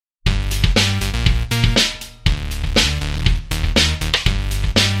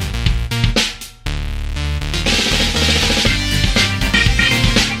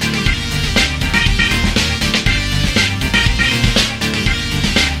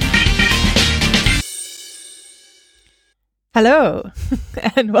Hello,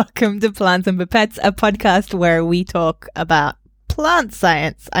 and welcome to Plants and Pipettes, a podcast where we talk about plant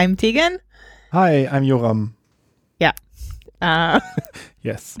science. I'm Tegan. Hi, I'm Yoram. Yeah.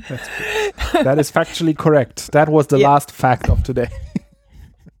 Yes, that's good. That is factually correct. That was the last fact of today.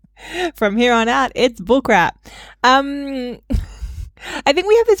 From here on out, it's bullcrap. I think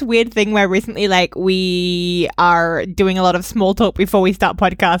we have this weird thing where recently, we are doing a lot of small talk before we start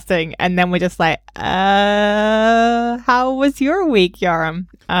podcasting, and then we're just like, how was your week, Yoram?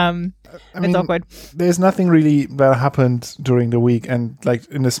 It's awkward. There's nothing really that happened during the week, and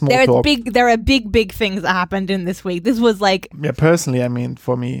in the small talk. There are big things that happened in this week. This was personally,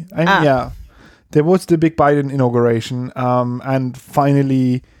 for me. There was the big Biden inauguration, and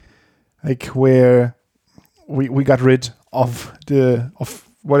finally, where we got rid of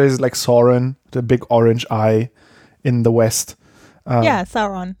what is Sauron, the big orange eye in the west.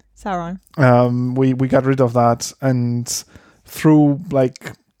 Sauron. We got rid of that and threw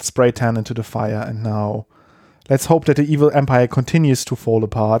spray tan into the fire, and now let's hope that the evil empire continues to fall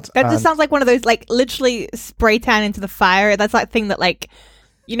apart. That just sounds like one of those literally spray tan into the fire. That's that thing that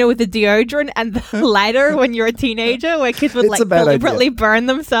with the deodorant and the lighter when you're a teenager, where kids would deliberately burn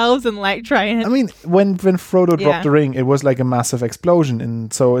themselves and try and... I mean, when Frodo dropped the ring, it was a massive explosion,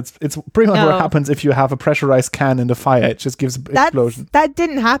 and so it's pretty much what happens if you have a pressurized can in the fire. It just gives explosion. That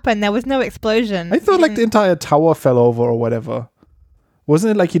didn't happen. There was no explosion. I thought the entire tower fell over or whatever.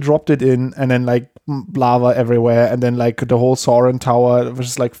 Wasn't it he dropped it in and then lava everywhere, and then the whole Sauron tower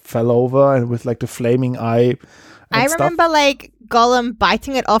was just fell over, and with the flaming eye. I remember Gollum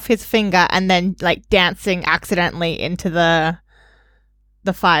biting it off his finger and then dancing accidentally into the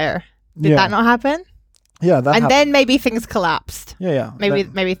fire. Did that not happen? Yeah, that happened. Then maybe things collapsed. Yeah.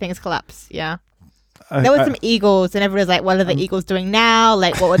 Maybe things collapsed. Yeah. There was some eagles, and everybody was like, what are the eagles doing now?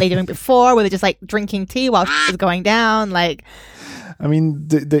 What were they doing before? Were they just drinking tea while shit was going down? I mean,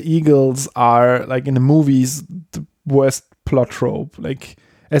 the eagles are in the movies the worst plot trope.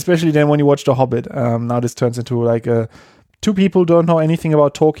 Especially then when you watch The Hobbit. Now this turns into two people don't know anything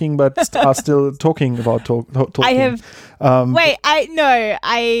about talking, but are still talking about talking. I have.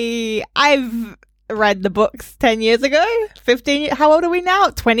 I've read the books 10 years ago, 15. How old are we now?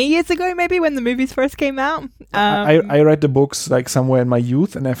 20 years ago, maybe, when the movies first came out. I read the books somewhere in my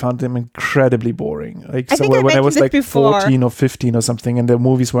youth, and I found them incredibly boring. Somewhere when I was 14 or 15 or something, and the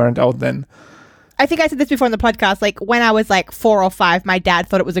movies weren't out then. I think I said this before on the podcast. When I was 4 or 5, my dad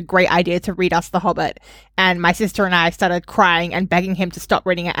thought it was a great idea to read us The Hobbit. And my sister and I started crying and begging him to stop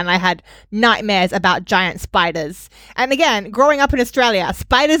reading it. And I had nightmares about giant spiders. And again, growing up in Australia,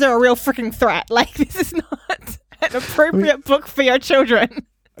 spiders are a real freaking threat. This is not an appropriate book for your children.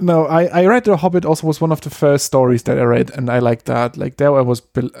 No, I read The Hobbit also was one of the first stories that I read. And I liked that. There I was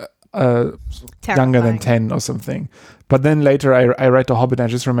younger than 10 or something. But then later I read The Hobbit, and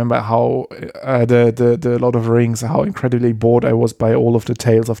I just remember how the Lord of the Rings, how incredibly bored I was by all of the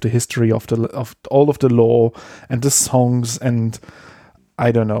tales of the history of all of the lore and the songs, and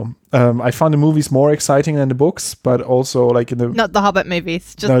I don't know. I found the movies more exciting than the books, but also not the Hobbit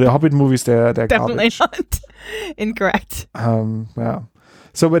movies. The Hobbit movies they're definitely garbage. Not incorrect. Yeah.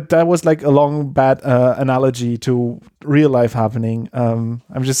 So, but that was a long bad analogy to real life happening. I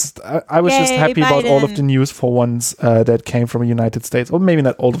was just happy Biden. about all of the news for once that came from the United States, or maybe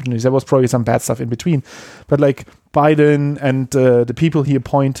not all of the news. There was probably some bad stuff in between, but Biden and the people he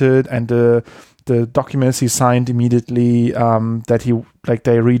appointed and the documents he signed immediately, that he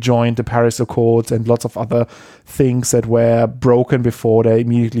they rejoined the Paris Accords and lots of other things that were broken before, they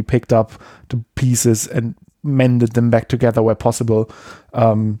immediately picked up the pieces and mended them back together where possible.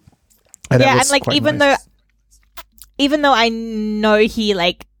 And even nice. though I know he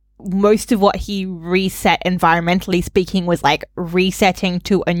most of what he reset environmentally speaking was resetting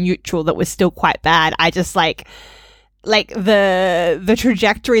to a neutral that was still quite bad. I just the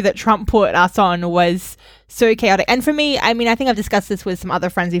trajectory that Trump put us on was so chaotic. And for me, I mean, I think I've discussed this with some other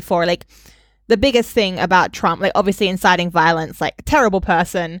friends before. The biggest thing about Trump, obviously inciting violence, terrible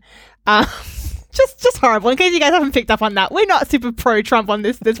person. Just horrible. In case you guys haven't picked up on that, we're not super pro Trump on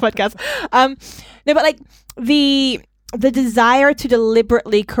this podcast. No, but the desire to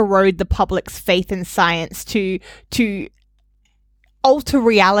deliberately corrode the public's faith in science, to alter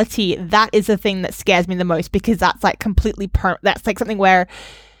reality, that is the thing that scares me the most, because that's completely that's something where,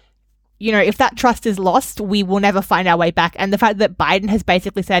 if that trust is lost, we will never find our way back. And the fact that Biden has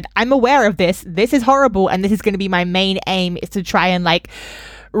basically said, I'm aware of this is horrible, and this is going to be my main aim, is to try and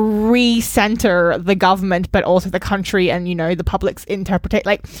recenter the government, but also the country and, the public's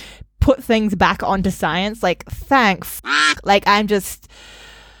interpretation, put things back onto science. I'm just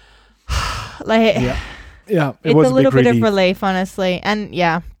Yeah. Yeah, it's a little bit of relief, honestly. And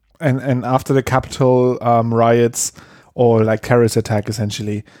yeah. And after the Capitol riots or like terrorist attack,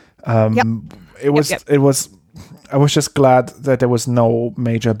 essentially, it was. I was just glad that there was no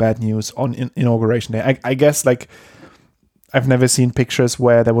major bad news on Inauguration Day. I guess like I've never seen pictures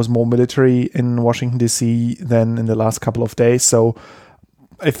where there was more military in Washington D.C. than in the last couple of days. So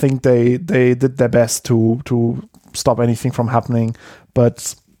I think they did their best to stop anything from happening.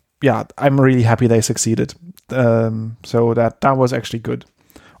 But yeah, I'm really happy they succeeded. So that was actually good.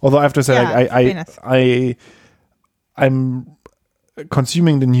 Although I have to say, I'm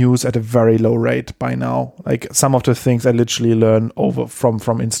consuming the news at a very low rate by now. Like some of the things I literally learn over from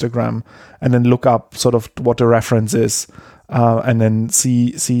Instagram and then look up sort of what the reference is and then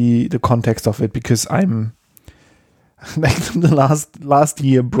see the context of it, because I'm like the last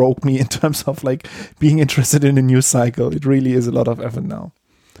year broke me in terms of like being interested in the news cycle. It really is a lot of effort now.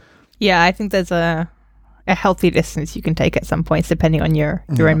 Yeah, I think there's a healthy distance you can take at some points depending on your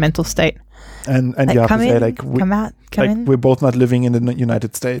own mental state. And like, you have to say, like, come in. We're both not living in the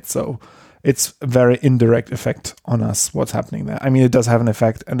United States, so it's a very indirect effect on us what's happening there. I mean, it does have an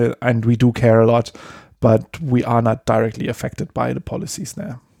effect, and we do care a lot, but we are not directly affected by the policies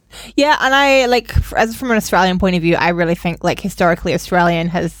there. Yeah, and I like, as from an Australian point of view, I really think like historically Australia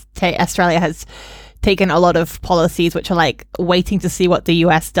has taken a lot of policies which are like waiting to see what the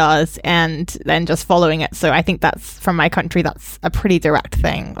US does and then just following it. So I think that's, from my country, that's a pretty direct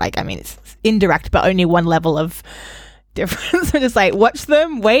thing. Like, I mean, it's indirect, but only one level of difference. We're just like, watch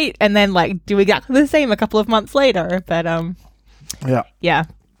them, wait, and then like do exactly the same a couple of months later. But yeah.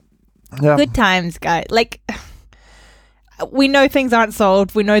 Good times, guys. Like, we know things aren't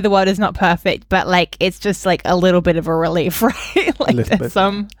solved. We know the world is not perfect, but like, it's just like a little bit of a relief, right? Like there's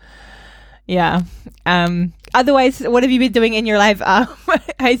some... Yeah. Otherwise, what have you been doing in your life?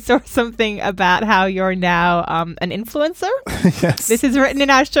 I saw something about how you're now an influencer. Yes. This is written in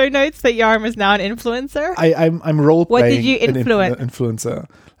our show notes that Yoram is now an influencer. I'm role playing. What did you influence? Influencer.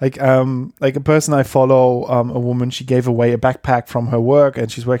 Like a person I follow, a woman. She gave away a backpack from her work,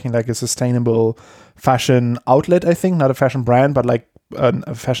 and she's working like a sustainable fashion outlet. I think not a fashion brand, but like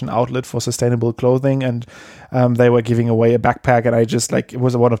a fashion outlet for sustainable clothing, and they were giving away a backpack, and I just like, it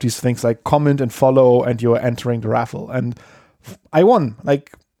was one of these things like comment and follow and you're entering the raffle, and I won.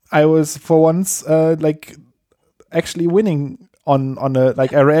 Like I was for once like actually winning on a,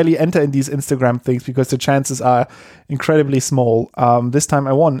 like, I rarely enter in these Instagram things because the chances are incredibly small. This time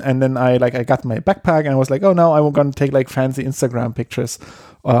I won, and then I got my backpack and I was like, oh, now I'm going to take like fancy Instagram pictures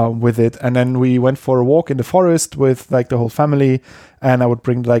with it. And then we went for a walk in the forest with like the whole family, and I would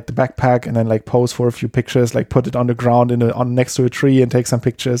bring like the backpack and then like pose for a few pictures, like put it on the ground on next to a tree and take some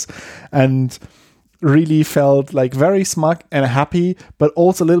pictures, and really felt like very smug and happy, but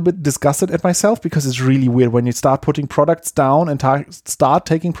also a little bit disgusted at myself, because it's really weird when you start putting products down and start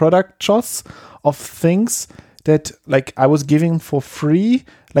taking product shots of things that like I was giving for free.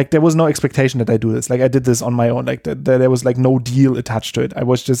 Like there was no expectation that I do this. Like I did this on my own. Like there was like no deal attached to it. I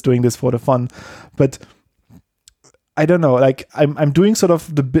was just doing this for the fun. But I don't know. Like I'm doing sort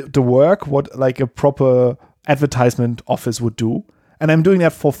of the work what like a proper advertisement office would do. And I'm doing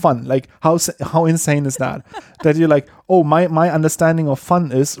that for fun. Like how insane is that? That you're like, oh, my understanding of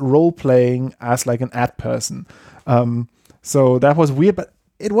fun is role playing as like an ad person. So that was weird, but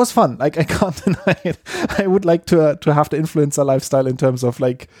it was fun. Like I can't deny it. I would like to have the influencer lifestyle in terms of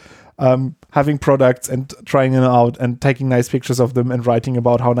like having products and trying them out and taking nice pictures of them and writing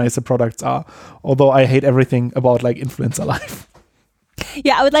about how nice the products are. Although I hate everything about like influencer life.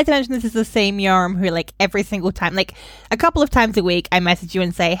 Yeah, I would like to mention this is the same Yoram who, like, every single time, like, a couple of times a week, I message you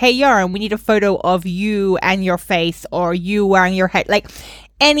and say, hey, Yoram, we need a photo of you and your face, or you wearing your head, like,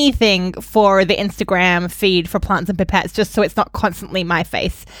 anything for the Instagram feed for Plants and Pipettes, just so it's not constantly my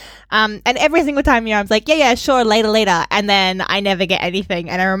face. And every single time Yoram's like, yeah, sure, later. And then I never get anything.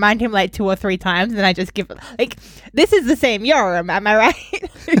 And I remind him like 2 or 3 times, and I just give, like, this is the same Yoram, am I right?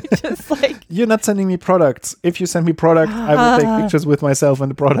 Just like, you're not sending me products. If you send me product, I will take pictures with myself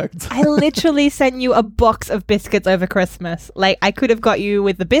and the product. I literally sent you a box of biscuits over Christmas. Like, I could have got you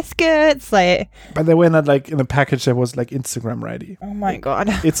with the biscuits, like, but they were not like in a package that was like Instagram ready. Oh my god.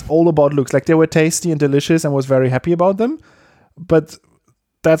 It's all about looks. Like they were tasty and delicious and was very happy about them, but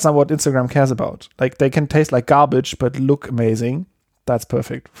that's not what Instagram cares about. Like they can taste like garbage but look amazing. That's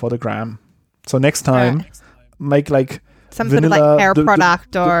perfect for the gram. So next time, make like some vanilla, sort of like hair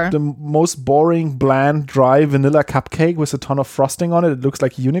product or the most boring, bland, dry vanilla cupcake with a ton of frosting on it. It looks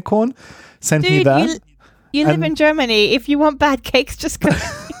like a unicorn. Send me that. You live in Germany. If you want bad cakes, just go.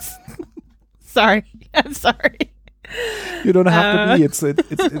 Sorry, I'm sorry. You don't have to be.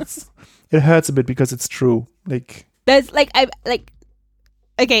 It hurts a bit because it's true. Like there's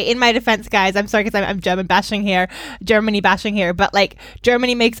okay, in my defense, guys, I'm sorry because I'm Germany bashing here, but like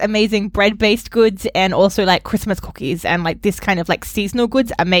Germany makes amazing bread-based goods and also like Christmas cookies and like this kind of like seasonal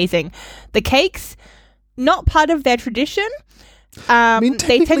goods, amazing. The cakes, not part of their tradition. I mean,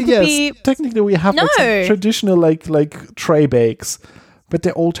 they tend to be. Technically, we have like traditional like tray bakes, but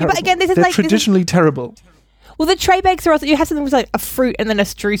they're all terrible. But again, they're traditionally terrible. Well, the tray bakes are also, you have something with like a fruit and then a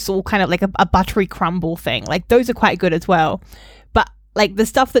streusel, kind of like a buttery crumble thing. Like those are quite good as well. But like the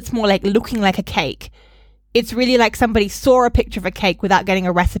stuff that's more like looking like a cake, it's really like somebody saw a picture of a cake without getting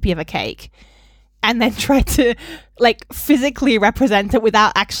a recipe of a cake and then tried to like physically represent it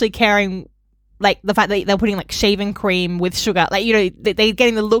without actually caring, like the fact that they're putting like shaving cream with sugar. Like, you know, they're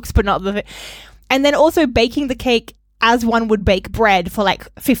getting the looks but not the... And then also baking the cake as one would bake bread for like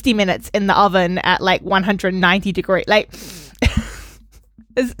 50 minutes in the oven at like 190 degrees. Like,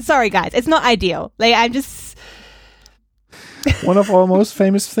 sorry guys, it's not ideal. Like, I'm just... One of our most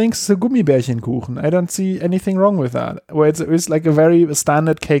famous things is the Gummibärchenkuchen. I don't see anything wrong with that. Where it's like a very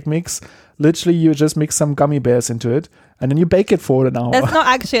standard cake mix. Literally, you just mix some gummy bears into it and then you bake it for an hour. That's not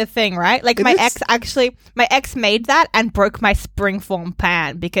actually a thing, right? Like my ex made that and broke my springform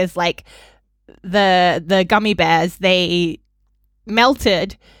pan because like the gummy bears, they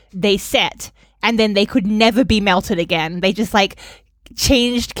melted, they set, and then they could never be melted again. They just like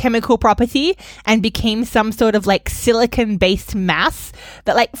changed chemical property and became some sort of like silicon based mass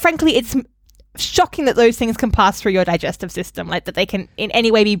that, like, frankly, it's shocking that those things can pass through your digestive system, like that they can in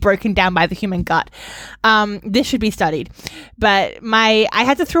any way be broken down by the human gut. This should be studied. But I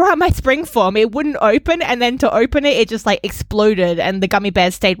had to throw out my springform. It wouldn't open, and then to open it just like exploded and the gummy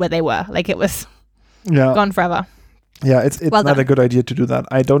bears stayed where they were. Like it was gone forever. Yeah, it's well not a good idea to do that.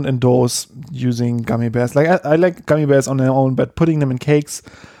 I don't endorse using gummy bears. Like I like gummy bears on their own, but putting them in cakes,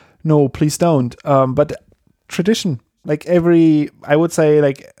 no, please don't. But tradition, like I would say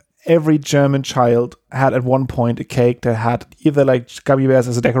like every German child had at one point a cake that had either like gummy bears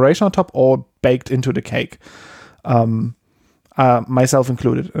as a decoration on top or baked into the cake. Myself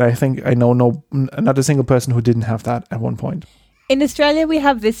included. And I think I know not a single person who didn't have that at one point. In Australia, we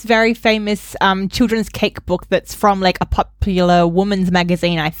have this very famous children's cake book that's from like a popular woman's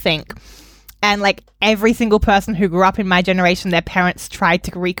magazine, I think. And like every single person who grew up in my generation, their parents tried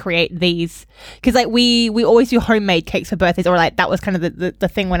to recreate these. Because like we always do homemade cakes for birthdays, or like that was kind of the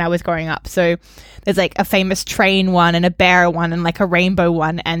thing when I was growing up. So there's like a famous train one and a bear one and like a rainbow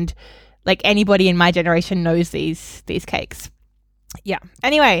one. And like anybody in my generation knows these cakes. Yeah.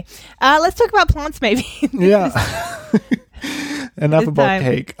 Anyway, let's talk about plants maybe. Yeah. Enough about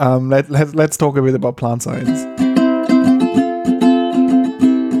cake. Let's talk a bit about plant science.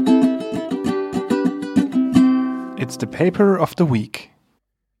 It's the paper of the week.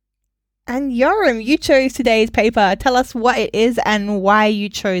 And Yoram, you chose today's paper. Tell us what it is and why you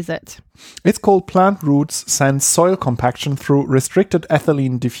chose it. It's called Plant Roots Sense Soil Compaction Through Restricted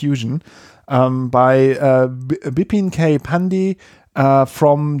Ethylene Diffusion by Bipin K. Pandey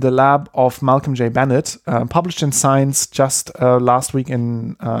from the lab of Malcolm J. Bennett, published in Science just last week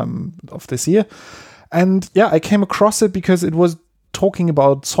of this year. And yeah, I came across it because it was talking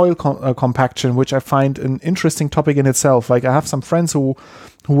about soil compaction, which I find an interesting topic in itself. Like I have some friends who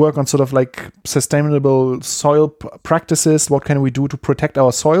work on sort of like sustainable soil practices. What can we do to protect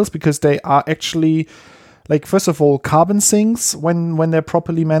our soils? Because they are actually, like, first of all, carbon sinks when they're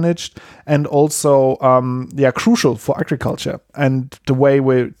properly managed, and also they are crucial for agriculture. And the way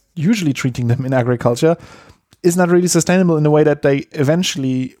we're usually treating them in agriculture is not really sustainable in the way that they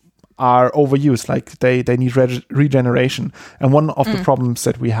eventually are overused. Like they need regeneration. And one of the problems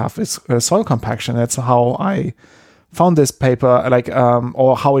that we have is soil compaction. That's how I found this paper, like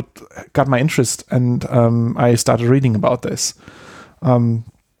or how it got my interest, and I started reading about this.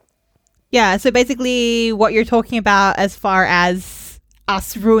 Yeah, so basically what you're talking about as far as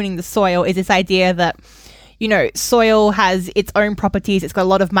us ruining the soil is this idea that, you know, soil has its own properties. It's got a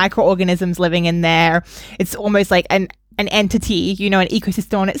lot of microorganisms living in there. It's almost like an entity, you know, an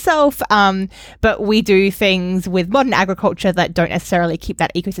ecosystem on itself. But we do things with modern agriculture that don't necessarily keep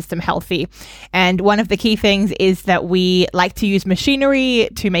that ecosystem healthy. And one of the key things is that we like to use machinery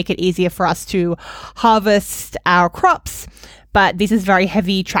to make it easier for us to harvest our crops. But this is very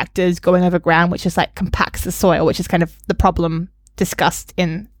heavy tractors going over ground, which just like compacts the soil, which is kind of the problem discussed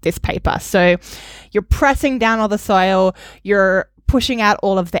in this paper. So you're pressing down all the soil, you're pushing out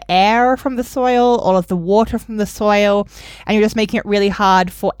all of the air from the soil, all of the water from the soil, and you're just making it really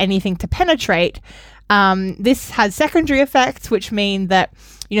hard for anything to penetrate. This has secondary effects, which mean that,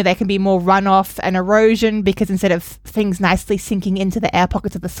 there can be more runoff and erosion because instead of things nicely sinking into the air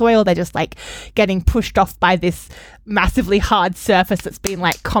pockets of the soil, they're just like getting pushed off by this massively hard surface that's been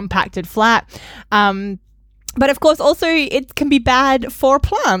like compacted flat. But of course, also it can be bad for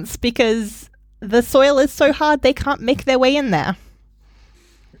plants because the soil is so hard they can't make their way in there.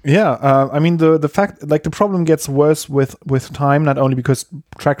 Yeah, I mean the fact, like, the problem gets worse with time, not only because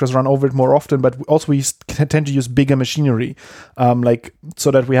tractors run over it more often, but also we tend to use bigger machinery, like so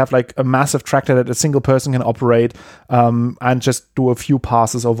that we have like a massive tractor that a single person can operate, and just do a few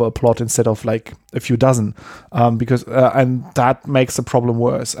passes over a plot instead of like a few dozen, because and that makes the problem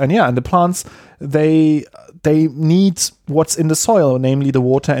worse. And yeah, and the plants, they need what's in the soil, namely the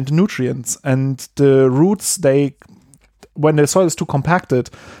water and the nutrients, and the roots, when the soil is too compacted,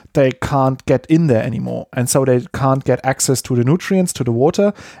 they can't get in there anymore. And so they can't get access to the nutrients, to the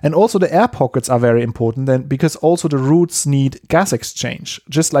water. And also the air pockets are very important then, because also the roots need gas exchange.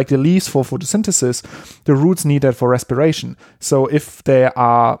 Just like the leaves for photosynthesis, the roots need that for respiration. So if they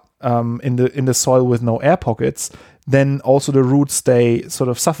are in the soil with no air pockets, then also the roots, they sort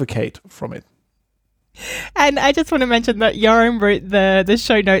of suffocate from it. And I just want to mention that Yoram wrote the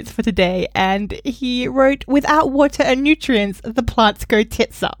show notes for today, and he wrote, "Without water and nutrients, the plants go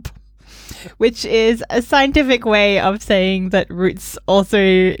tits up," which is a scientific way of saying that roots also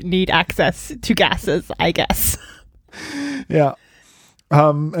need access to gases, I guess. Yeah.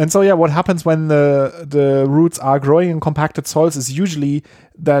 And so, yeah, what happens when the roots are growing in compacted soils is usually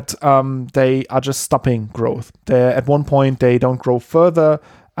that they are just stopping growth. At one point, they don't grow further.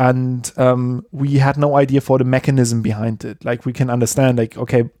 And we had no idea for the mechanism behind it. Like, we can understand, like,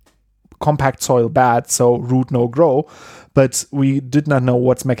 okay, compact soil bad, so root no grow, but we did not know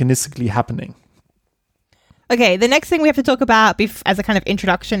what's mechanistically happening. Okay, the next thing we have to talk about as a kind of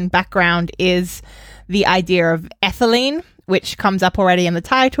introduction background is the idea of ethylene, which comes up already in the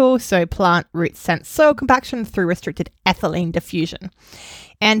title. So plant roots sense soil compaction through restricted ethylene diffusion.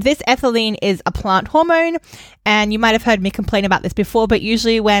 And this ethylene is a plant hormone, and you might have heard me complain about this before, but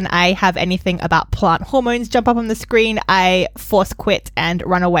usually when I have anything about plant hormones jump up on the screen, I force quit and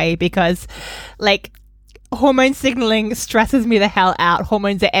run away because, like, hormone signaling stresses me the hell out.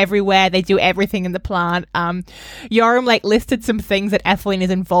 Hormones are everywhere. They do everything in the plant. Yoram, like, listed some things that ethylene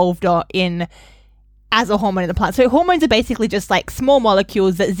is involved in as a hormone in the plant. So hormones are basically just like small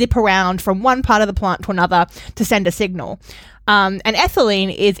molecules that zip around from one part of the plant to another to send a signal. And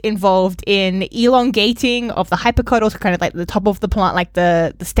ethylene is involved in elongating of the hypocotyl, so kind of like the top of the plant, like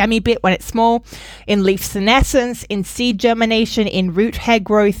the stemmy bit when it's small, in leaf senescence, in seed germination, in root hair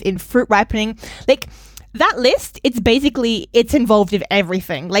growth, in fruit ripening. Like, that list, it's involved in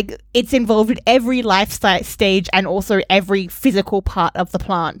everything. Like, it's involved in every life stage and also every physical part of the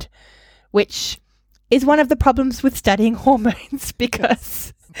plant, which is one of the problems with studying hormones,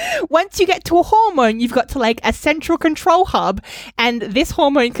 because once you get to a hormone, you've got to like a central control hub, and this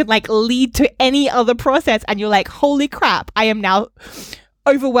hormone can like lead to any other process, and you're like, holy crap, I am now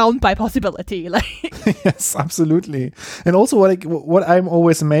overwhelmed by possibility. Like, yes, absolutely. And also, like, what I'm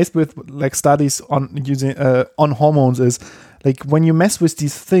always amazed with, like, studies on using on hormones is, like, when you mess with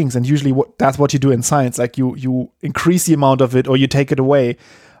these things, and usually that's what you do in science, like you increase the amount of it or you take it away,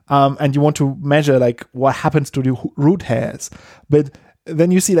 and you want to measure like what happens to the root hairs, but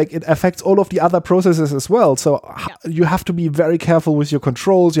then you see like it affects all of the other processes as well. So you have to be very careful with your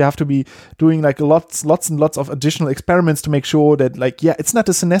controls. You have to be doing like lots and lots of additional experiments to make sure that, like, yeah, it's not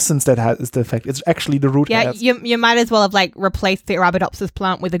the senescence that is the effect. It's actually the root hairs. You might as well have like replaced the Arabidopsis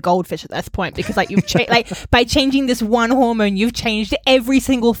plant with a goldfish at this point, because like you've like by changing this one hormone, you've changed every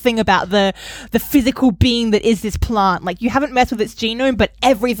single thing about the physical being that is this plant. Like, you haven't messed with its genome, but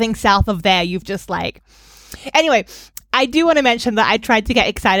everything south of there, you've just like. Anyway, I do want to mention that I tried to get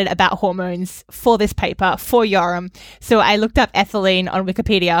excited about hormones for this paper, for Yoram. So I looked up ethylene on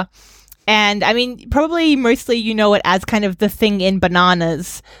Wikipedia. And I mean, probably mostly you know it as kind of the thing in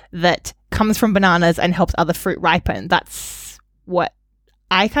bananas that comes from bananas and helps other fruit ripen. That's what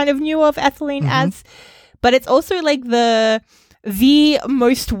I kind of knew of ethylene as. But it's also like the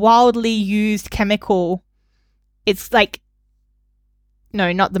most wildly used chemical. It's like,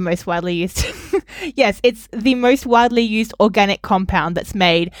 no, not the most widely used. Yes, it's the most widely used organic compound that's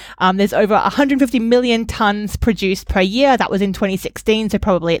made. There's over 150 million tons produced per year. That was in 2016, so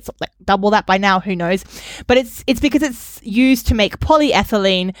probably it's like double that by now. Who knows? But it's because it's used to make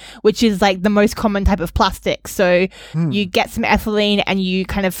polyethylene, which is like the most common type of plastic. So you get some ethylene and you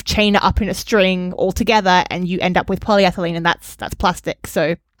kind of chain it up in a string all together, and you end up with polyethylene, and that's plastic.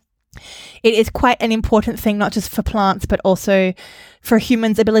 So It is quite an important thing, not just for plants, but also for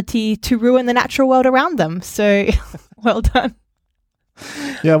humans' ability to ruin the natural world around them. So, well done.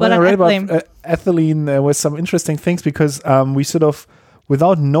 Yeah, when I read about ethylene, there were some interesting things because we sort of,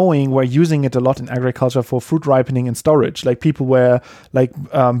 without knowing, we're using it a lot in agriculture for fruit ripening and storage. Like people were like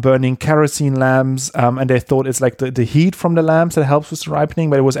burning kerosene lamps and they thought it's like the heat from the lamps that helps with the ripening,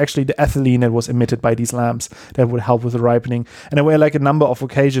 but it was actually the ethylene that was emitted by these lamps that would help with the ripening. And there were like a number of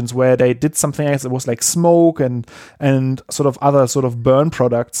occasions where they did something else. It was like smoke and sort of other sort of burn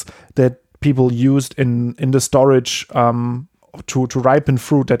products that people used in the storage to ripen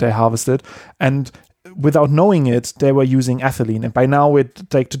fruit that they harvested. And without knowing it, they were using ethylene. And by now,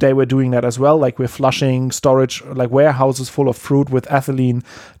 today we're doing that as well. Like we're flushing storage, like warehouses full of fruit with ethylene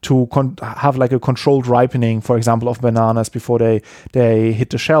to have like a controlled ripening, for example, of bananas before they hit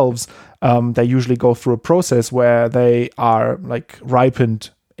the shelves. They usually go through a process where they are like ripened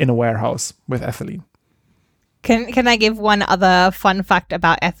in a warehouse with ethylene. Can I give one other fun fact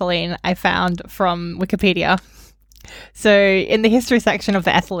about ethylene I found from Wikipedia? So in the history section of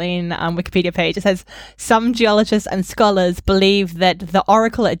the ethylene Wikipedia page, it says some geologists and scholars believe that the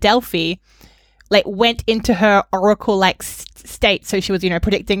oracle at Delphi like went into her oracle-like state. So she was,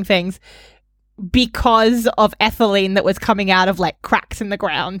 predicting things because of ethylene that was coming out of like cracks in the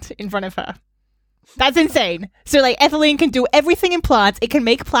ground in front of her. That's insane. So like ethylene can do everything in plants. It can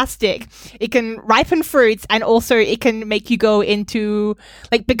make plastic. It can ripen fruits, and also it can make you go into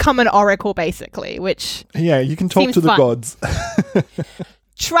like become an oracle basically, which you can talk to the gods.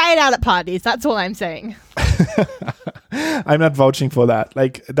 Try it out at parties. That's all I'm saying. I'm not vouching for that.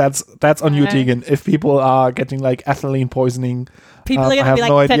 Like that's on you, Tegan. If people are getting like ethylene poisoning, people are going to be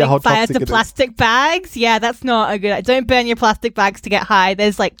like setting fire to plastic bags. Yeah, that's not a good idea. Don't burn your plastic bags to get high.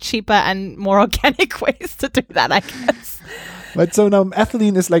 There's like cheaper and more organic ways to do that, I guess. But so now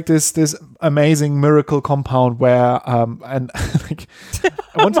ethylene is like this amazing miracle compound where and like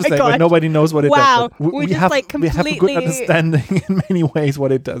I want to say where nobody knows what it does. We have a good understanding in many ways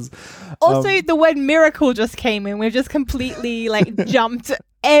what it does. Also, the word miracle just came in. We've just completely like jumped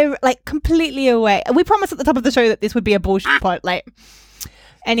like completely away. We promised at the top of the show that this would be a bullshit pod. Like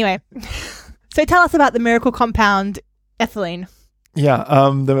anyway, so tell us about the miracle compound ethylene. Yeah,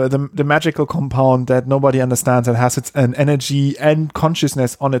 the magical compound that nobody understands and has an energy and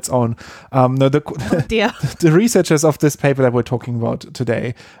consciousness on its own. The researchers of this paper that we're talking about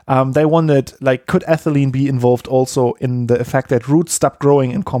today, they wondered, like, could ethylene be involved also in the effect that roots stop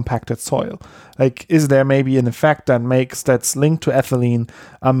growing in compacted soil? Like, is there maybe an effect that's linked to ethylene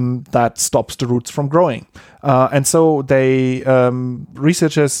that stops the roots from growing? And so they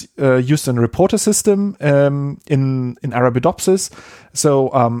researchers used a reporter system in Arabidopsis. So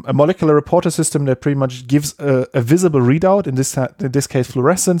a molecular reporter system that pretty much gives a visible readout, in this case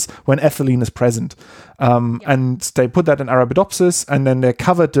fluorescence, when ethylene is present. And they put that in Arabidopsis, and then they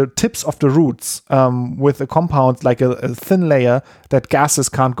covered the tips of the roots with a compound, like a thin layer that gases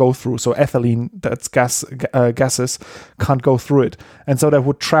can't go through. So ethylene, that's gases, can't go through it. And so that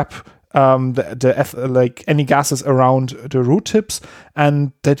would trap like any gases around the root tips,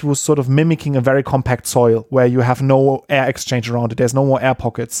 and that was sort of mimicking a very compact soil where you have no air exchange around it. There's no more air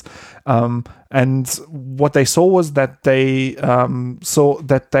pockets. And what they saw was that they saw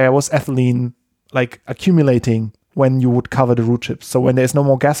that there was ethylene like accumulating when you would cover the root tips. So when there's no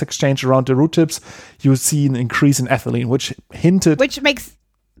more gas exchange around the root tips, you see an increase in ethylene,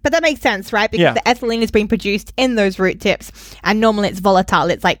 But that makes sense, right? Because the ethylene is being produced in those root tips, and normally it's volatile.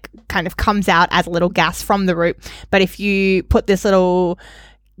 It's like kind of comes out as a little gas from the root. But if you put this little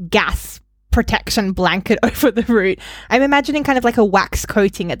gas protection blanket over the root, I'm imagining kind of like a wax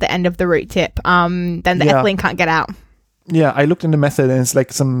coating at the end of the root tip, then the ethylene can't get out. Yeah, I looked in the method, and it's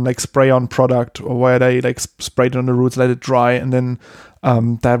like some like spray-on product where they like sprayed it on the roots, let it dry, and then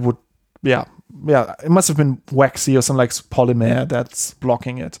that would, it must have been waxy or some like polymer that's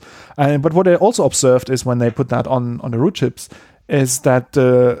blocking it. But what I also observed is when they put that on the root tips is that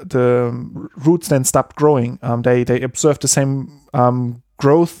the roots then stopped growing. They observed the same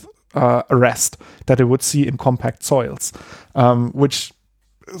growth arrest that they would see in compact soils, which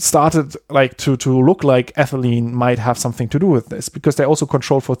started like to look like ethylene might have something to do with this, because they also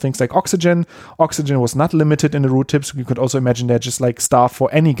controlled for things like oxygen. Oxygen was not limited in the root tips. You could also imagine they're just like starved for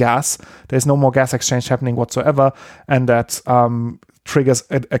any gas. There's no more gas exchange happening whatsoever, and that triggers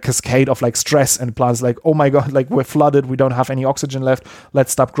a cascade of like stress, and plants like, oh my god, like we're flooded, we don't have any oxygen left,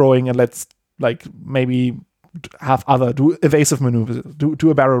 let's stop growing and let's like maybe do evasive maneuvers, do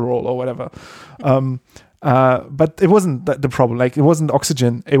a barrel roll or whatever. But it wasn't the problem. Like, it wasn't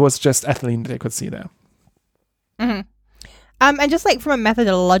oxygen. It was just ethylene that they could see there. Mm-hmm. And just like from a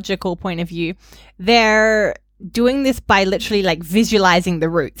methodological point of view, they're doing this by literally like visualizing the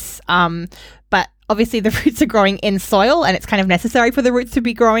roots. But obviously the roots are growing in soil, and it's kind of necessary for the roots to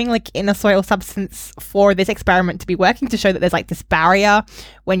be growing like in a soil substance for this experiment to be working, to show that there's like this barrier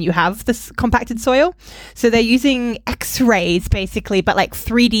when you have this compacted soil. So they're using X-rays basically, but like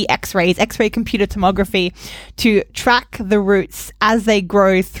 3D X-rays, X-ray computer tomography, to track the roots as they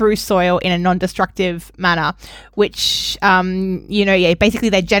grow through soil in a non-destructive manner, which, basically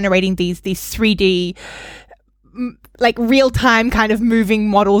they're generating these 3D like real-time kind of moving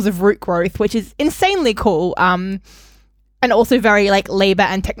models of root growth, which is insanely cool, and also very like labor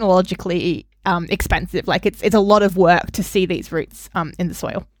and technologically expensive. Like it's a lot of work to see these roots in the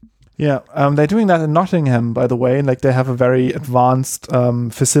soil. Yeah, they're doing that in Nottingham, by the way. Like they have a very advanced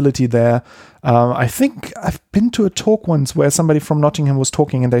facility there. I think I've been to a talk once where somebody from Nottingham was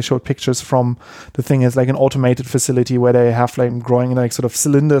talking, and they showed pictures from the thing as like an automated facility where they have like growing in like sort of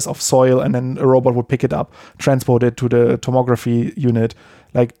cylinders of soil, and then a robot would pick it up, transport it to the tomography unit,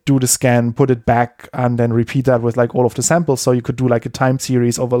 like do the scan, put it back, and then repeat that with like all of the samples. So you could do like a time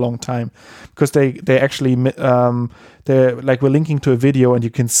series over a long time, because they actually they're like, we're linking to a video, and you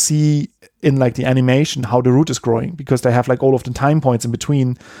can see in like the animation how the root is growing, because they have like all of the time points in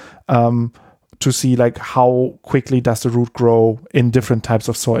between to see like how quickly does the root grow in different types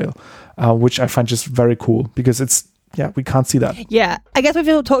of soil, which I find just very cool, because we can't see that. Yeah, I guess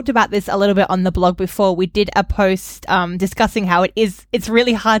we've talked about this a little bit on the blog before. We did a post discussing how it's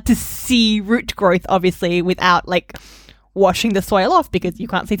really hard to see root growth, obviously, without like washing the soil off, because you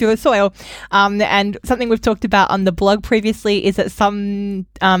can't see through the soil. And something we've talked about on the blog previously is that some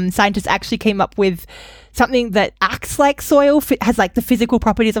scientists actually came up with something that acts like soil, has like the physical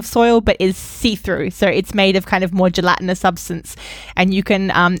properties of soil, but is see-through. So it's made of kind of more gelatinous substance, and you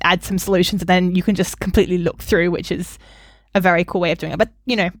can add some solutions, and then you can just completely look through, which is a very cool way of doing it. But,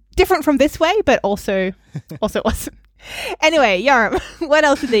 different from this way, but also awesome. Anyway, Yoram, what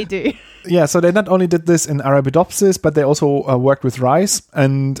else did they do? Yeah, so they not only did this in Arabidopsis, but they also worked with rice,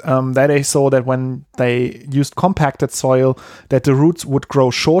 and there they saw that when they used compacted soil, that the roots would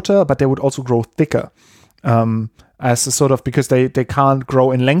grow shorter, but they would also grow thicker. As a sort of, because they can't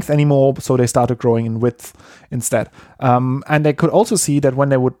grow in length anymore, so they started growing in width instead. And they could also see that when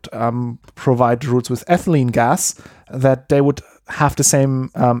they would provide the roots with ethylene gas, that they would have the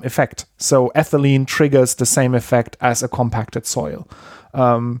same effect. So ethylene triggers the same effect as a compacted soil.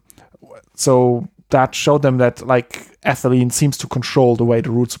 So that showed them that like ethylene seems to control the way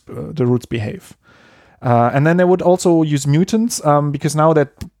the roots behave. And then they would also use mutants, because now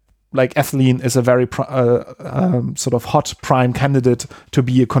that like ethylene is a very sort of hot prime candidate to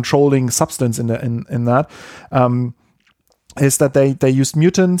be a controlling substance in that, is that they use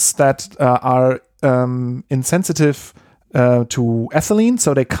mutants that are insensitive to ethylene,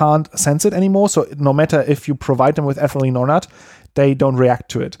 so they can't sense it anymore. So no matter if you provide them with ethylene or not, they don't react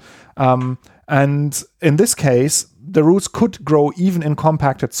to it. And in this case, the roots could grow even in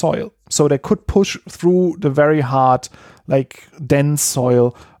compacted soil. So they could push through the very hard, like dense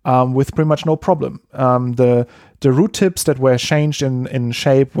soil with pretty much no problem. The root tips that were changed in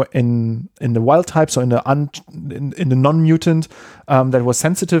shape in the wild type, so in the non-mutant that was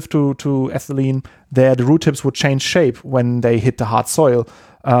sensitive to ethylene, the root tips would change shape when they hit the hard soil.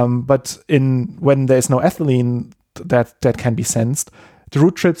 But when there's no ethylene that can be sensed, the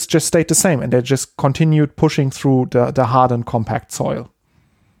root tips just stayed the same, and they just continued pushing through the hard and compact soil.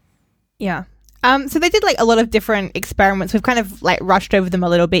 Yeah. So they did like a lot of different experiments. We've kind of like rushed over them a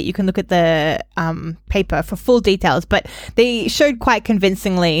little bit. You can look at the paper for full details, but they showed quite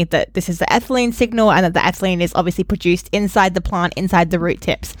convincingly that this is the ethylene signal, and that the ethylene is obviously produced inside the plant, inside the root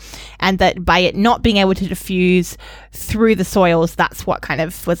tips, and that by it not being able to diffuse through the soils, that's what kind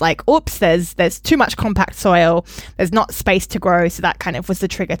of was like, oops, there's too much compact soil, there's not space to grow. So that kind of was the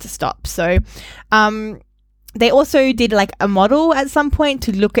trigger to stop. So they also did like a model at some point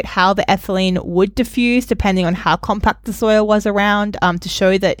to look at how the ethylene would diffuse depending on how compact the soil was around, to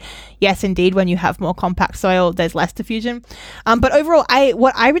show that yes, indeed, when you have more compact soil, there's less diffusion. But overall,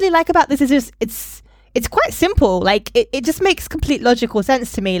 what I really like about this is just it's quite simple. Like it just makes complete logical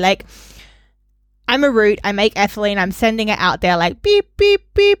sense to me. Like, I'm a root, I make ethylene, I'm sending it out there like beep,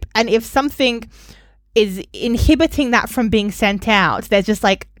 beep, beep. And if something is inhibiting that from being sent out, there's just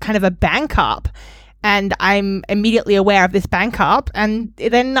like kind of a bank up. And I'm immediately aware of this bank up, and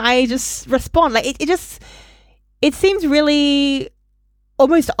then I just respond. Like it seems really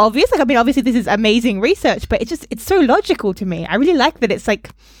almost obvious. Like, I mean, obviously this is amazing research, but it's so logical to me. I really like that it's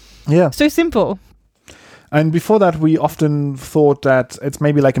like so simple. And before that, we often thought that it's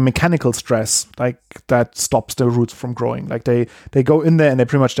maybe like a mechanical stress, like that stops the roots from growing. Like they go in there and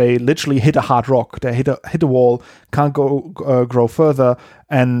they literally hit a hard rock. They hit a wall, can't grow further,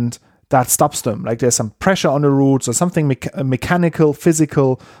 and that stops them. Like there's some pressure on the roots or something mechanical,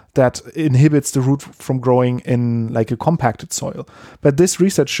 physical that inhibits the root from growing in like a compacted soil. But this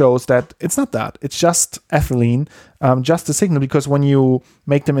research shows that it's not that. It's just ethylene, just a signal, because when you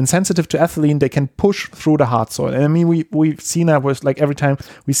make them insensitive to ethylene, they can push through the hard soil. And I mean, we've seen that with like every time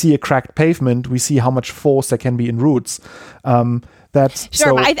we see a cracked pavement, we see how much force there can be in roots.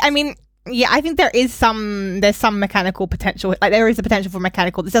 Yeah, I think there's some mechanical potential. Like there is a potential for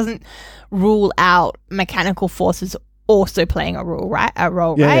mechanical. This doesn't rule out mechanical forces also playing a role, right?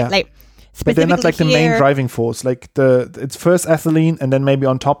 Yeah. Like, but they're not like the main driving force. Like it's first ethylene, and then maybe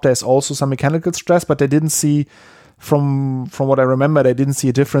on top there's also some mechanical stress. But they didn't see, from what I remember, they didn't see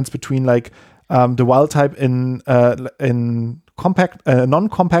a difference between like the wild type in compact,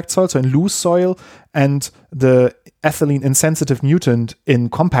 non-compact soil, so in loose soil, and the ethylene insensitive mutant in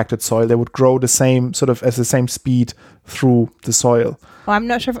compacted soil. They would grow the same sort of at the same speed through the soil. Oh, I'm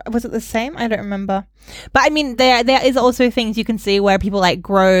not sure. Was it the same? I don't remember. But I mean, there is also things you can see where people like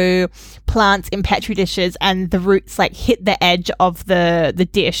grow plants in petri dishes and the roots like hit the edge of the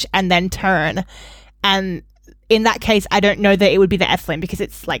dish and then turn. And in that case, I don't know that it would be the ethylene because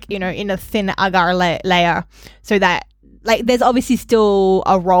it's like, you know, in a thin agar layer. So that like there's obviously still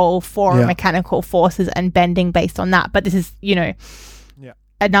a role for mechanical forces and bending based on that. But this is, you know,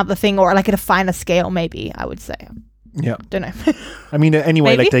 another thing, or like at a finer scale, maybe I would say. Yeah. Don't know. I mean,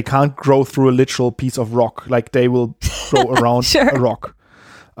 anyway, like they can't grow through a literal piece of rock. Like they will grow around a rock.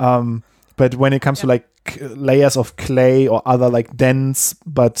 But when it comes to like layers of clay or other like dense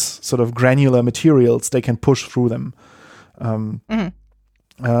but sort of granular materials, they can push through them.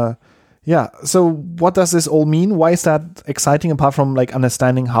 So what does this all mean? Why is that exciting, apart from like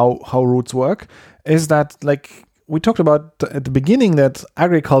understanding how roots work? Is that like we talked about at the beginning that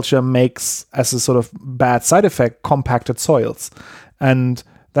agriculture makes as a sort of bad side effect compacted soils. And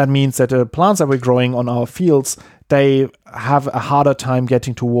that means that the plants that we're growing on our fields, they have a harder time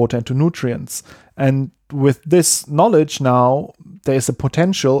getting to water and to nutrients. And with this knowledge now, there's a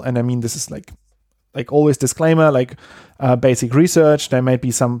potential, and I mean, this is like always disclaimer, like basic research, there might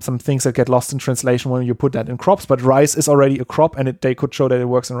be some things that get lost in translation when you put that in crops, but rice is already a crop and they could show that it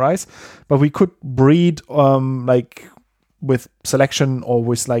works in rice. But we could breed like with selection or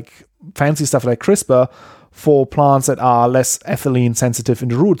with like fancy stuff like CRISPR for plants that are less ethylene sensitive in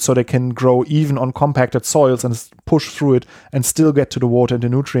the roots, so they can grow even on compacted soils and push through it and still get to the water and the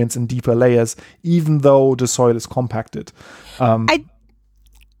nutrients in deeper layers, even though the soil is compacted.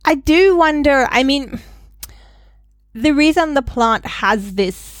 I do wonder, I mean, the reason the plant has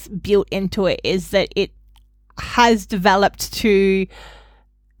this built into it is that it has developed to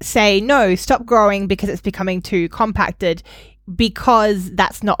say, no, stop growing because it's becoming too compacted, because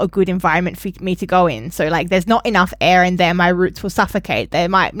that's not a good environment for me to go in. So like there's not enough air in there, my roots will suffocate. There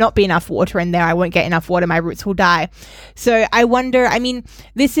might not be enough water in there, I won't get enough water, my roots will die. So I wonder, I mean,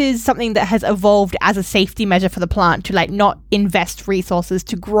 this is something that has evolved as a safety measure for the plant to like not invest resources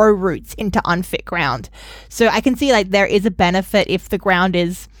to grow roots into unfit ground. So I can see like there is a benefit if the ground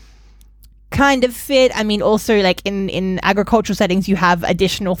is kind of fit. I mean, also like in agricultural settings, you have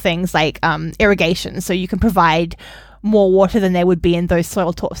additional things like irrigation. So you can provide more water than there would be in those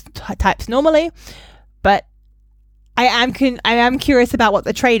soil types normally. But I am curious about what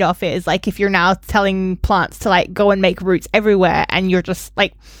the trade-off is. Like if you're now telling plants to like go and make roots everywhere, and you're just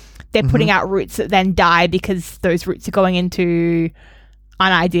like they're putting out roots that then die because those roots are going into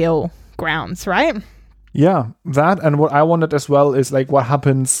unideal grounds, right? Yeah, that, and what I wondered as well is like what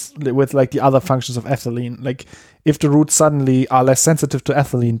happens with like the other functions of ethylene. Like if the roots suddenly are less sensitive to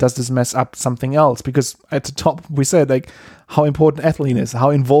ethylene, does this mess up something else? Because at the top we said like how important ethylene is, how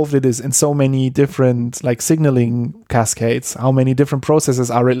involved it is in so many different like signaling cascades, how many different processes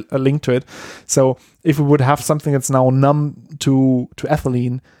are linked to it. So if we would have something that's now numb to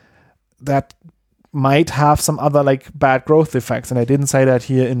ethylene, that might have some other like bad growth effects. And I didn't say that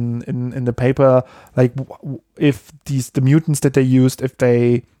here in the paper, like if the mutants that they used, if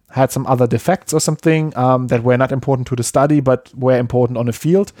they had some other defects or something that were not important to the study but were important on the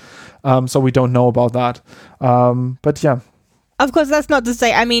field. So we don't know about that. But yeah. Of course, that's not to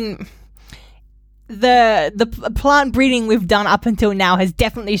say, I mean, the plant breeding we've done up until now has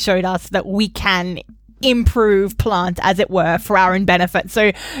definitely showed us that we can improve plant, as it were, for our own benefit.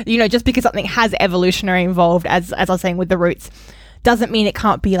 So, you know, just because something has evolutionary involved, as I was saying with the roots, doesn't mean it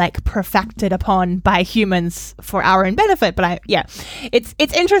can't be like perfected upon by humans for our own benefit. But it's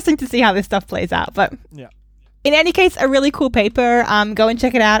interesting to see how this stuff plays out. But In any case, a really cool paper. Go and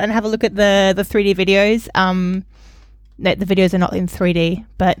check it out and have a look at the 3D videos. No, the videos are not in 3D,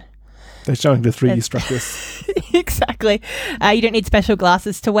 but they're showing the 3D structures. Exactly. You don't need special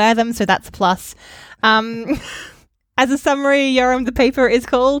glasses to wear them, so that's a plus. As a summary, Yoram, the paper is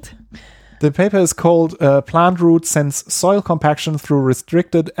called? The paper is called Plant Roots Sense Soil Compaction Through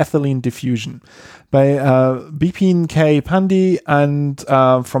Restricted Ethylene Diffusion by Bipin K. Pandey and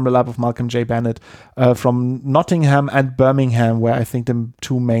from the lab of Malcolm J. Bennett from Nottingham and Birmingham, where I think the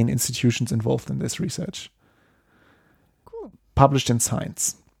two main institutions involved in this research. Cool. Published in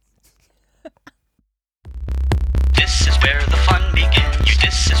Science. This is where the fun begins.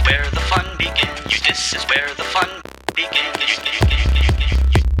 This is where the fun begins. This is where the fun begins.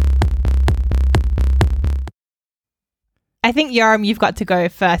 I think, Yoram, you've got to go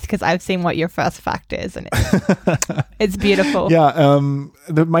first because I've seen what your first fact is, and it's beautiful. Yeah,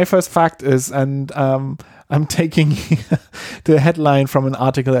 my first fact is, and I'm taking the headline from an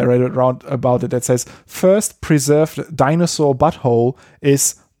article I read around about it that says, first preserved dinosaur butthole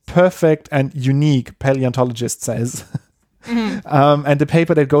is perfect and unique, paleontologist says. Mm-hmm. And the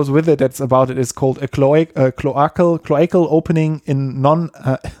paper that goes with it that's about it is called a cloacal opening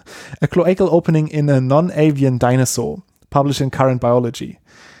in a non-avian dinosaur, published in Current Biology.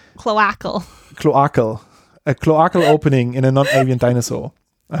 Cloacal. A cloacal opening in a non-avian dinosaur.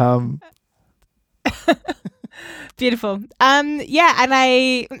 Beautiful. Yeah, and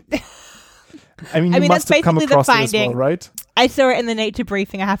I mean, you must have come across it as well, right? I saw it in the Nature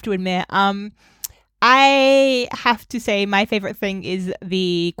briefing, I have to admit. I have to say my favorite thing is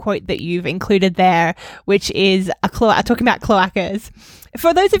the quote that you've included there, which is talking about cloacas.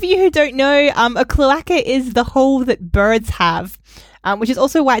 For those of you who don't know, a cloaca is the hole that birds have, which is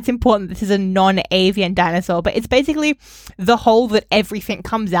also why it's important this is a non-avian dinosaur, but it's basically the hole that everything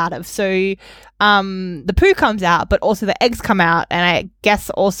comes out of. So the poo comes out, but also the eggs come out, and I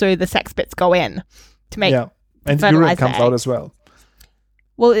guess also the sex bits go in to make and urine comes out as well.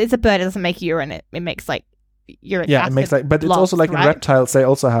 Well, it's a bird. It doesn't make urine. It makes like urine. Yeah, it makes like, but it's also like in reptiles, they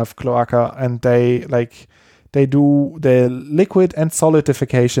also have cloaca, and they do the liquid and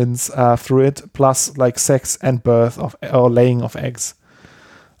solidifications through it, plus like sex and birth or laying of eggs.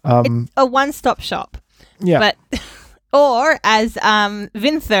 It's a one-stop shop. Yeah. But or as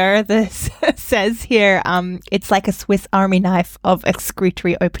Vinther says here, it's like a Swiss Army knife of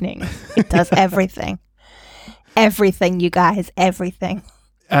excretory opening. It does everything. Everything, you guys, everything.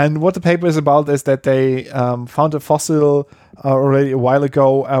 And what the paper is about is that they found a fossil already a while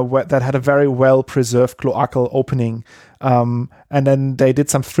ago that had a very well-preserved cloacal opening. And then they did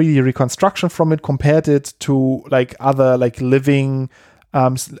some 3D reconstruction from it, compared it to like other like living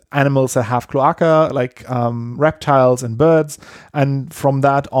animals that have cloaca, like reptiles and birds. And from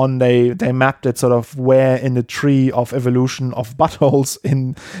that on, they mapped it sort of where in the tree of evolution of buttholes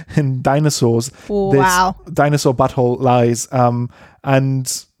in dinosaurs wow. this dinosaur butthole lies.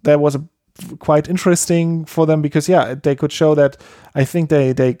 And that was quite interesting for them because, they could show that. I think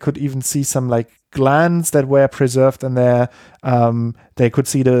they could even see some like glands that were preserved in there. They could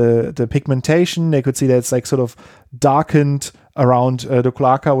see the pigmentation. They could see that it's like sort of darkened around the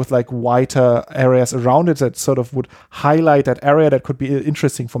cloaca with like whiter areas around it that sort of would highlight that area that could be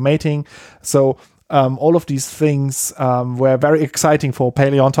interesting for mating. So all of these things were very exciting for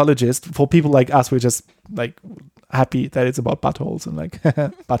paleontologists. For people like us, we're just like happy that it's about buttholes and like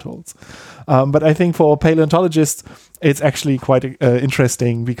buttholes. But I think for paleontologists, it's actually quite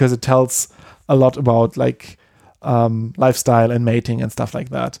interesting because it tells a lot about like lifestyle and mating and stuff like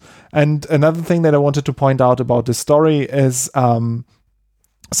that. And another thing that I wanted to point out about this story is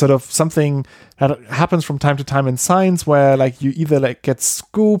sort of something that happens from time to time in science where like you either like get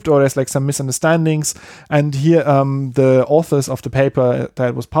scooped or there's like some misunderstandings. And here the authors of the paper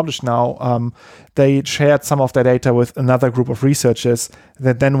that was published now, they shared some of their data with another group of researchers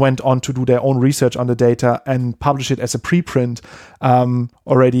that then went on to do their own research on the data and publish it as a preprint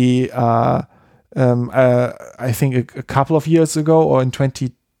already I think a couple of years ago, or in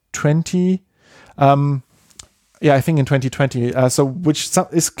 2020. I think in 2020. So which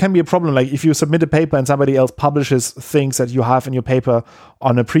can be a problem. Like if you submit a paper and somebody else publishes things that you have in your paper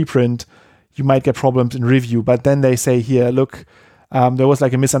on a preprint, you might get problems in review. But then they say here, look, there was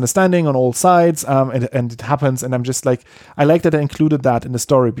like a misunderstanding on all sides, and it happens. And I'm just like, I like that I included that in the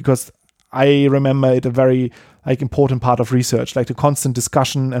story because I remember it a very like important part of research, like the constant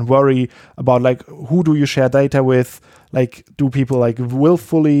discussion and worry about like who do you share data with, like do people like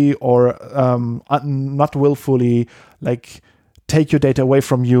willfully or not willfully like take your data away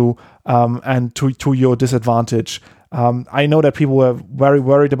from you and to your disadvantage. I know that people were very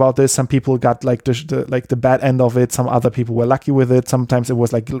worried about this. Some people got like the bad end of it. Some other people were lucky with it. Sometimes it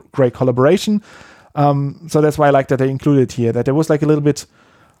was like great collaboration. So that's why I like that they included here, that there was like a little bit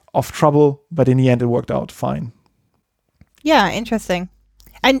of trouble, but in the end it worked out fine. Yeah, interesting.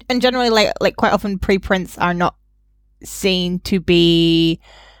 And generally, like quite often preprints are not seen to be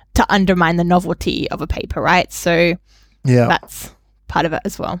to undermine the novelty of a paper, right? So yeah, that's part of it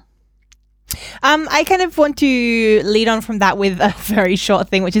as well. I kind of want to lead on from that with a very short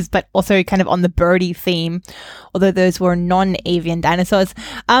thing, which is but also kind of on the birdie theme, although those were non-avian dinosaurs.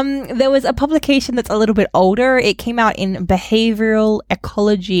 There was a publication that's a little bit older. It came out in Behavioral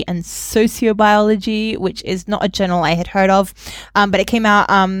Ecology and Sociobiology, which is not a journal I had heard of, but it came out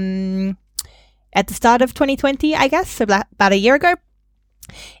at the start of 2020, I guess, so about a year ago.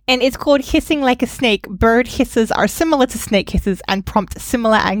 And it's called Hissing Like a Snake. Bird hisses are similar to snake hisses and prompt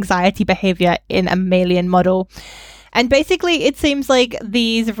similar anxiety behavior in a mammalian model. And basically, it seems like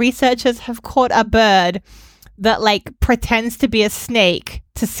these researchers have caught a bird that like pretends to be a snake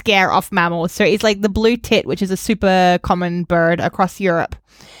to scare off mammals. So it's like the blue tit, which is a super common bird across Europe.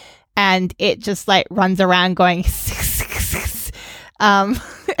 And it just like runs around going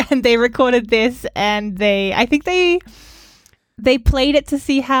and they recorded this, and I think they played it to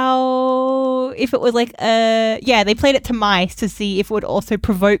see how, if it was like, they played it to mice to see if it would also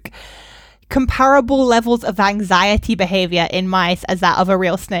provoke comparable levels of anxiety behavior in mice as that of a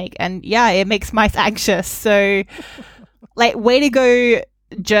real snake. And yeah, it makes mice anxious. So like, way to go,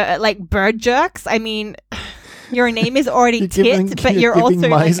 like bird jerks. I mean, your name is already tit, but you're also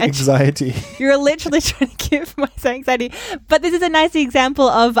mice like anxiety. You're literally trying to give mice anxiety. But this is a nice example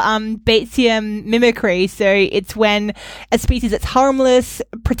of Batesian mimicry. So it's when a species that's harmless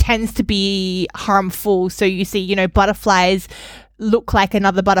pretends to be harmful. So you see, butterflies look like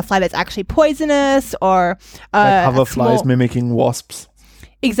another butterfly that's actually poisonous, or like hoverflies mimicking wasps.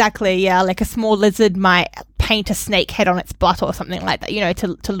 Exactly, yeah. Like a small lizard might paint a snake head on its butt or something like that,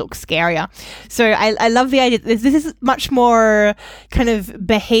 to look scarier. So I love the idea. This is much more kind of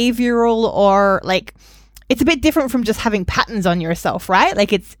behavioral, or like, it's a bit different from just having patterns on yourself, right?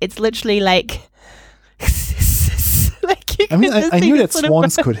 Like it's literally like I mean, I knew that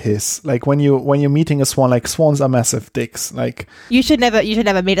swans could hiss. Like when you're meeting a swan, like swans are massive dicks. Like you should never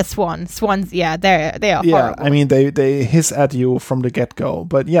meet a swan. Swans, yeah, they are horrible. I mean, they hiss at you from the get go.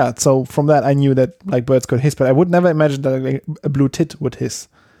 But yeah, so from that I knew that like birds could hiss, but I would never imagine that like, a blue tit would hiss.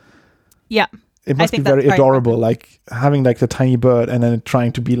 Yeah, it must be very adorable, like having like the tiny bird and then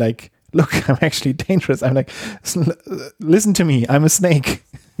trying to be like, look, I'm actually dangerous. I'm like, listen to me, I'm a snake.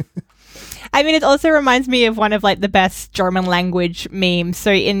 I mean, it also reminds me of one of like the best German language memes.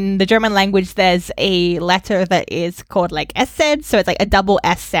 So in the German language, there's a letter that is called like SZ. So it's like a double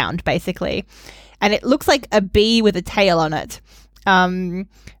S sound, basically. And it looks like a bee with a tail on it.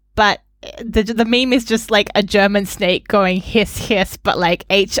 But the meme is just like a German snake going hiss, hiss, but like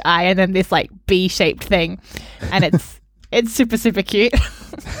HI and then this like bee-shaped thing. And it's super, super cute.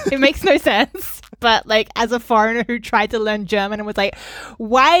 It makes no sense. But like, as a foreigner who tried to learn German and was like,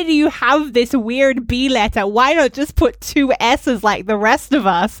 why do you have this weird B letter? Why not just put two S's like the rest of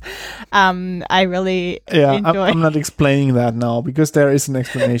us? I really enjoy. I'm not explaining that now because there is an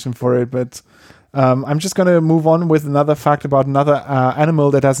explanation for it. But I'm just going to move on with another fact about another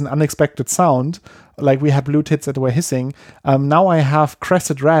animal that has an unexpected sound. Like we had blue tits that were hissing. Now I have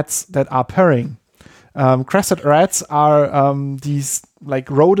crested rats that are purring. Crested rats are these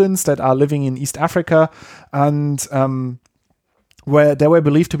like rodents that are living in East Africa, and where they were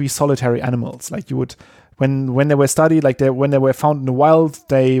believed to be solitary animals. Like you would, when they were studied, like when they were found in the wild,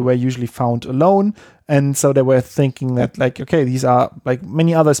 they were usually found alone, and so they were thinking that like, okay, these are like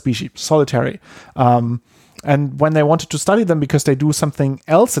many other species, solitary. And when they wanted to study them, because they do something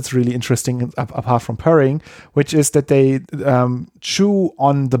else that's really interesting apart from purring, which is that they chew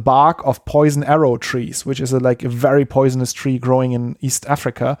on the bark of poison arrow trees, which is a very poisonous tree growing in East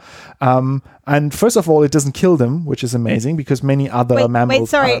Africa. And first of all, it doesn't kill them, which is amazing because many other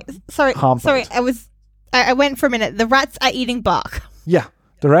mammals are harmed. Sorry, I went for a minute. The rats are eating bark. Yeah.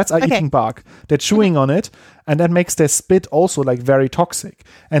 The rats are eating bark. They're chewing on it, and that makes their spit also like very toxic.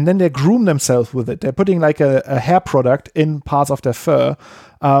 And then they groom themselves with it. They're putting like a hair product in parts of their fur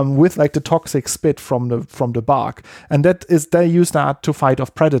with like the toxic spit from the bark. And they use that to fight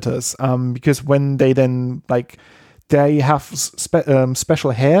off predators because when they then like they have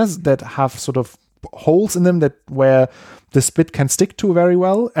special hairs that have sort of holes in them where the spit can stick to very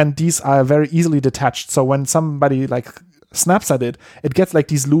well, and these are very easily detached. So when somebody like snaps at it, it gets like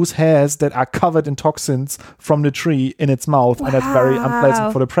these loose hairs that are covered in toxins from the tree in its mouth. And that's very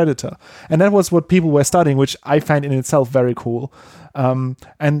unpleasant for the predator. And that was what people were studying, which I find in itself very cool. And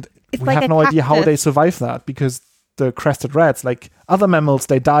we have no idea how they survive that, because the crested rats, like other mammals,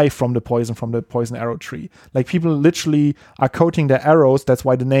 they die from the poison arrow tree. Like people literally are coating their arrows. That's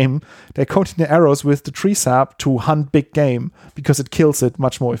why the name. They're coating their arrows with the tree sap to hunt big game, because it kills it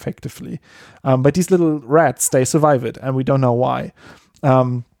much more effectively. But these little rats, they survive it, and we don't know why.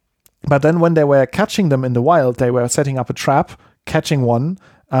 But then when they were catching them in the wild, they were setting up a trap, catching one.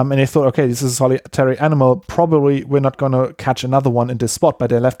 And they thought, okay, this is a solitary animal. Probably we're not going to catch another one in this spot, but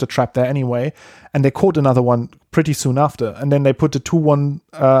they left the trap there anyway. And they caught another one pretty soon after. And then they put the 2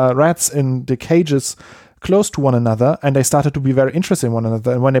 rats in the cages close to one another, and they started to be very interested in one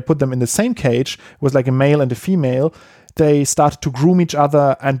another. And when they put them in the same cage, it was like a male and a female, they started to groom each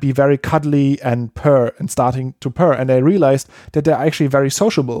other and be very cuddly and purr and starting to purr. And they realized that they're actually very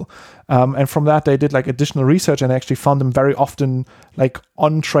sociable. And from that, they did like additional research and actually found them very often like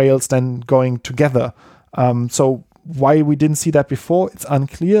on trails then going together. So why we didn't see that before, it's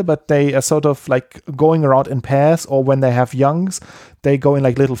unclear, but they are sort of like going around in pairs, or when they have youngs, they go in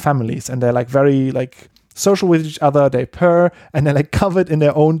like little families, and they're like very like social with each other. They purr, and they're like covered in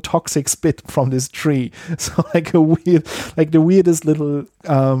their own toxic spit from this tree. So like a weird, like the weirdest little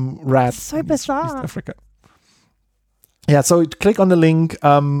rat. So bizarre. East Africa. Yeah, so click on the link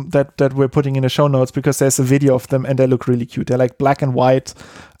that we're putting in the show notes, because there's a video of them and they look really cute. They're like black and white.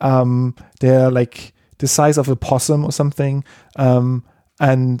 They're like the size of a possum or something. And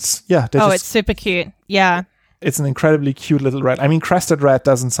yeah, it's super cute. Yeah. It's an incredibly cute little rat. I mean, crested rat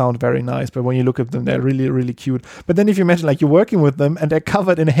doesn't sound very nice, but when you look at them, they're really, really cute. But then if you imagine, like, you're working with them and they're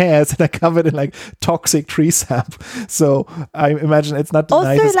covered in hairs and they're covered in, like, toxic tree sap. So I imagine it's not the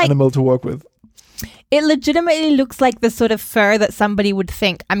nicest animal to work with. It legitimately looks like the sort of fur that somebody would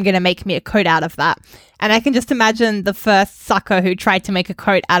think, I'm going to make me a coat out of that. And I can just imagine the first sucker who tried to make a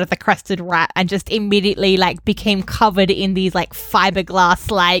coat out of the crested rat and just immediately, like, became covered in these, like, fiberglass,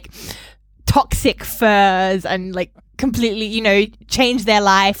 like, toxic furs, and like completely, you know, changed their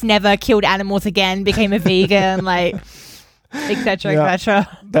life, never killed animals again, became a vegan, like etc.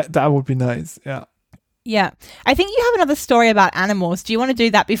 etc. That would be nice. Yeah. I think you have another story about animals. Do you want to do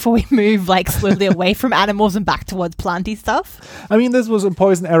that before we move like slowly away from animals and back towards planty stuff? I mean, this was a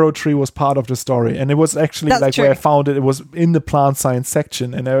poison arrow tree was part of the story, and it was actually where I found it. It was in the plant science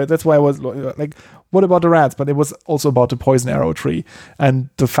section, and that's why I was like, what about the rats? But it was also about the poison arrow tree and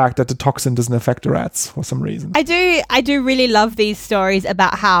the fact that the toxin doesn't affect the rats for some reason. I do really love these stories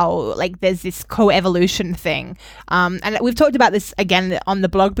about how like there's this co-evolution thing. And we've talked about this again on the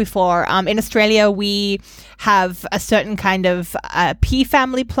blog before. In Australia, we have a certain kind of pea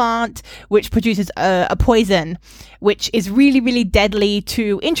family plant which produces a poison which is really, really deadly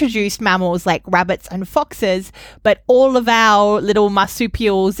to introduced mammals like rabbits and foxes. But all of our little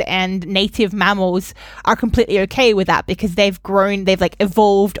marsupials and native mammals are completely okay with that, because they've like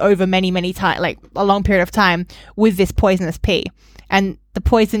evolved over many, many times, like a long period of time, with this poisonous pea. And the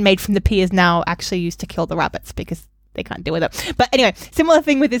poison made from the pea is now actually used to kill the rabbits because they can't deal with it. But anyway, similar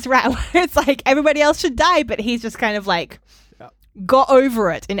thing with this rat where it's like everybody else should die, but he's just kind of like got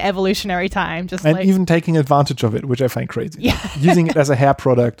over it in evolutionary time, even taking advantage of it, which I find crazy. Yeah. Using it as a hair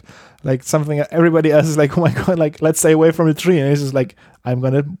product, like something that everybody else is like, oh my god, like let's stay away from the tree, and he's just like, I'm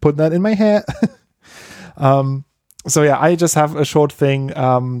gonna put that in my hair. So yeah, I just have a short thing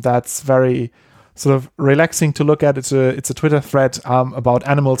that's very sort of relaxing to look at. It's a Twitter thread about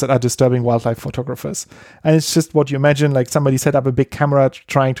animals that are disturbing wildlife photographers, and it's just what you imagine. Like somebody set up a big camera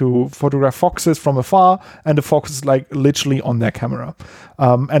trying to photograph foxes from afar, and the fox is like literally on their camera,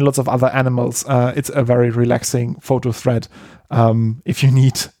 and lots of other animals. It's a very relaxing photo thread if you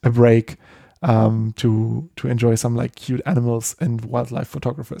need a break to enjoy some like cute animals and wildlife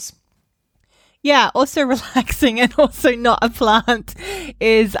photographers. Yeah, also relaxing and also not a plant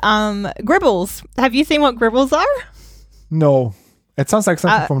is gribbles. Have you seen what gribbles are? No. It sounds like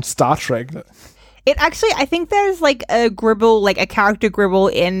something from Star Trek. It actually, I think there's like a gribble, like a character gribble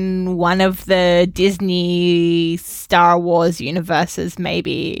in one of the Disney Star Wars universes,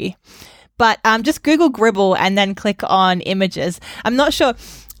 maybe. But just Google gribble and then click on images. I'm not sure.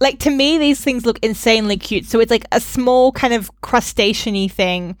 Like, to me, these things look insanely cute. So it's like a small kind of crustacean-y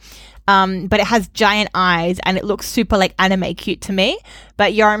thing. But it has giant eyes and it looks super like anime cute to me.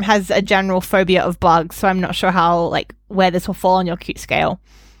 But Yoram has a general phobia of bugs, so I'm not sure how like where this will fall on your cute scale.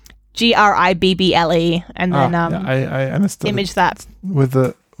 GRIBBLE, and then I understood image that with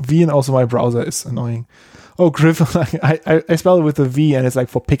the V, and also my browser is annoying. Oh, gribble! I spell it with a V, and it's like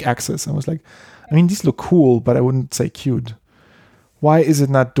for pickaxes. I was like, I mean, these look cool, but I wouldn't say cute. Why is it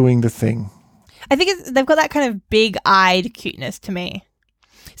not doing the thing? I think they've got that kind of big-eyed cuteness to me.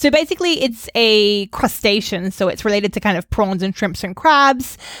 So basically, it's a crustacean, so it's related to kind of prawns and shrimps and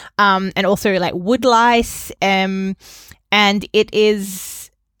crabs, and also like woodlice, and it is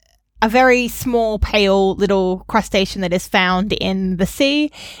a very small, pale little crustacean that is found in the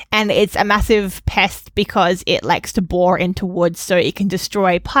sea, and it's a massive pest because it likes to bore into wood, so it can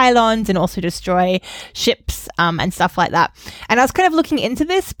destroy pylons and also destroy ships and stuff like that. And I was kind of looking into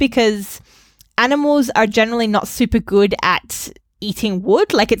this because animals are generally not super good at eating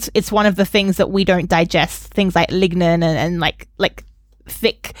wood. Like it's one of the things that we don't digest, things like lignin and like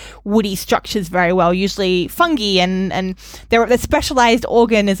thick woody structures very well, usually fungi, and there are specialized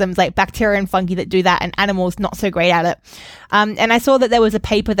organisms like bacteria and fungi that do that, and animals not so great at it. And I saw that there was a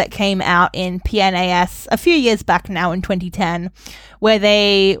paper that came out in PNAS a few years back now in 2010 where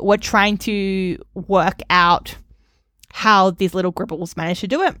they were trying to work out how these little gribbles managed to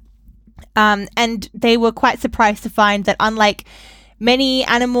do it. And they were quite surprised to find that unlike many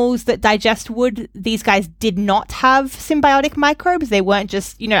animals that digest wood, these guys did not have symbiotic microbes. They weren't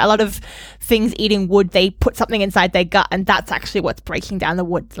just, a lot of things eating wood, they put something inside their gut and that's actually what's breaking down the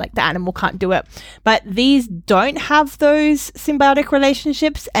wood. Like the animal can't do it. But these don't have those symbiotic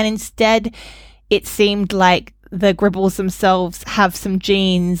relationships, and instead it seemed like the gribbles themselves have some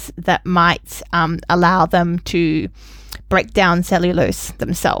genes that might allow them to break down cellulose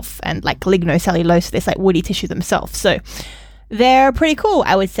themselves and like lignocellulose, this like woody tissue themselves. So they're pretty cool,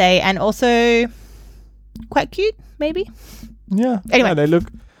 I would say, and also quite cute, maybe. Yeah. Anyway, yeah, they look.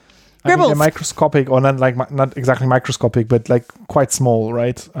 I mean, they're microscopic, or not exactly microscopic, but like quite small,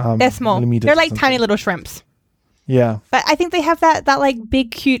 right? They're small. They're like tiny little shrimps. Yeah. But I think they have that like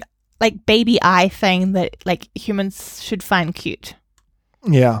big, cute, like baby eye thing that like humans should find cute.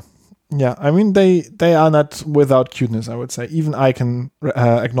 Yeah. Yeah. I mean, they are not without cuteness, I would say. Even I can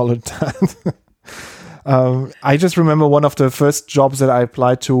acknowledge that. I just remember one of the first jobs that I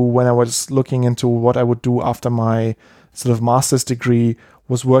applied to when I was looking into what I would do after my sort of master's degree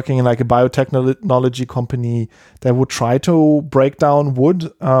was working in like a biotechnology company that would try to break down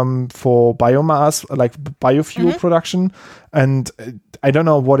wood for biomass, like biofuel production. And I don't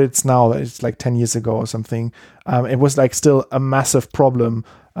know what it's now. It's like 10 years ago or something. It was like still a massive problem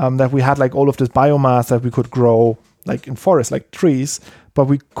that we had like all of this biomass that we could grow like in forests, like trees, but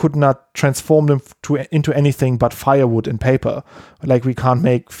we could not transform them into anything but firewood and paper. Like we can't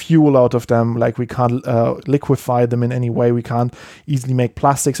make fuel out of them. Like we can't liquefy them in any way. We can't easily make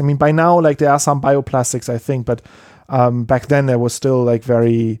plastics. I mean, by now, like there are some bioplastics, I think, but back then there was still like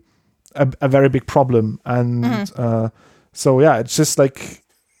a very big problem. And so, yeah, it's just like,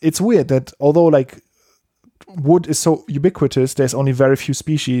 it's weird that although like wood is so ubiquitous, there's only very few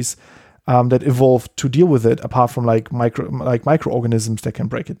species that evolved to deal with it, apart from like microorganisms that can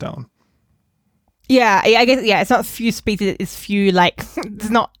break it down. Yeah, I guess. Yeah, it's not few species. It's few like it's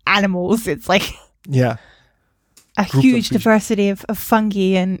not animals. It's like a huge diversity of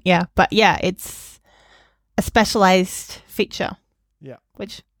fungi and but it's a specialized feature. Yeah,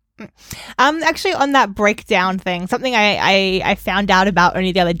 which. Actually, on that breakdown thing, something I found out about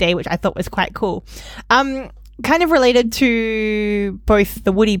only the other day, which I thought was quite cool. Kind of related to both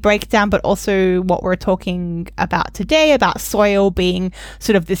the woody breakdown, but also what we're talking about today, about soil being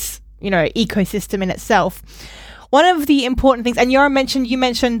sort of this, ecosystem in itself. One of the important things, and you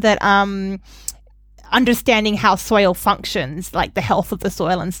mentioned that understanding how soil functions, like the health of the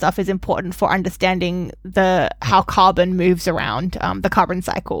soil and stuff, is important for understanding how carbon moves around, the carbon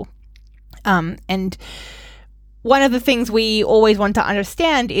cycle. And one of the things we always want to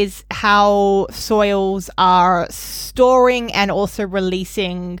understand is how soils are storing and also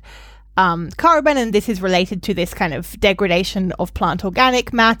releasing carbon, and this is related to this kind of degradation of plant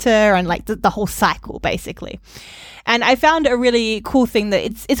organic matter and like the whole cycle, basically. And I found a really cool thing that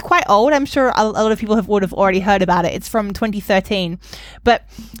it's quite old. I'm sure a lot of people would have already heard about it. It's from 2013, but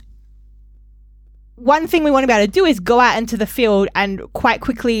one thing we want to be able to do is go out into the field and quite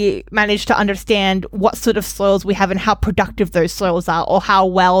quickly manage to understand what sort of soils we have and how productive those soils are, or how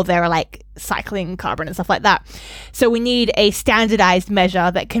well they're like cycling carbon and stuff like that. So we need a standardized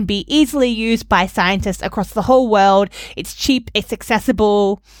measure that can be easily used by scientists across the whole world. It's cheap, it's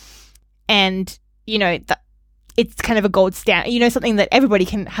accessible, and it's kind of a gold standard, something that everybody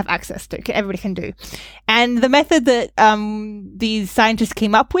can have access to, everybody can do. And the method that these scientists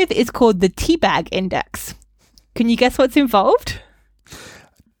came up with is called the Teabag Index. Can you guess what's involved?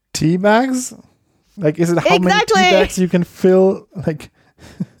 Tea bags? Like, is it how many tea bags you can fill? Like,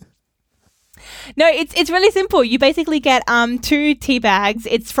 No, it's really simple. You basically get 2 tea bags.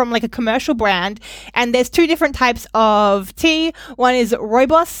 It's from like a commercial brand, and there's 2 different types of tea. One is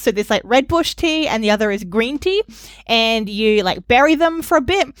rooibos, so there's like red bush tea, and the other is green tea. And you like bury them for a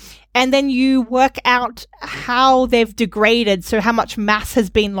bit, and then you work out how they've degraded, so how much mass has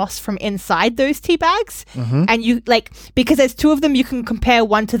been lost from inside those tea bags. And you like, because there's 2 of them, you can compare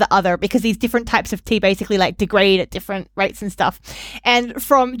one to the other, because these different types of tea basically like degrade at different rates and stuff. And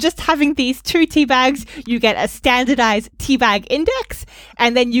from just having these 2 tea bags, you get a standardized tea bag index,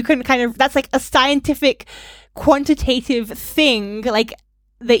 and then you can kind of, that's like a scientific quantitative thing like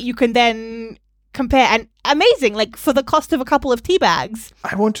that you can then compare. And amazing, like for the cost of a couple of tea bags.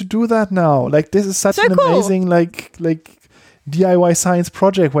 I want to do that now. Like this is such So an cool. amazing like DIY science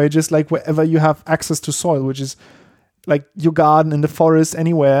project where you just like wherever you have access to soil, which is like your garden in the forest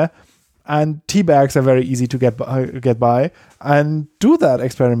anywhere, and tea bags are very easy to get by, and do that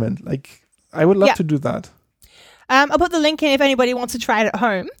experiment. Like I would love to do that. I'll put the link in if anybody wants to try it at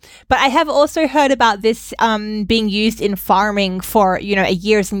home. But I have also heard about this being used in farming for,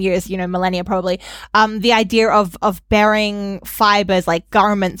 years and years, millennia probably. The idea of burying fibers like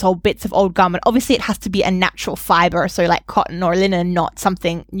garments or bits of old garment. Obviously, it has to be a natural fiber, so like cotton or linen, not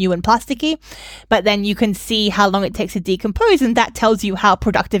something new and plasticky. But then you can see how long it takes to decompose, and that tells you how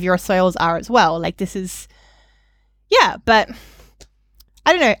productive your soils are as well. Like this is, but...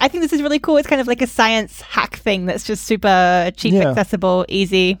 I don't know. I think this is really cool. It's kind of like a science hack thing that's just super cheap, accessible,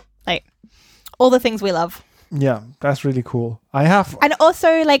 easy, like all the things we love. Yeah, that's really cool. And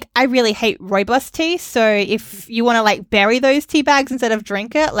also, like, I really hate rooibos tea. So if you want to like bury those tea bags instead of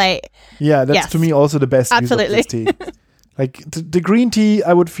drink it, like, that's to me also the best absolutely use of this tea. Like the green tea,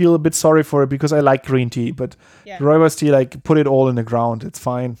 I would feel a bit sorry for it because I like green tea, but the rooibos tea, like, put it all in the ground. It's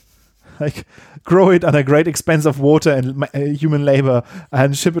fine. Like, grow it at a great expense of water and human labor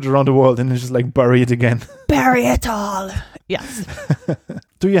and ship it around the world and then just like bury it again. Bury it all. Yes.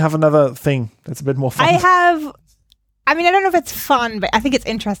 Do you have another thing that's a bit more fun? I don't know if it's fun, but I think it's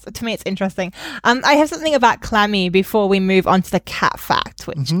interesting. To me, it's interesting. I have something about clammy before we move on to the cat fact,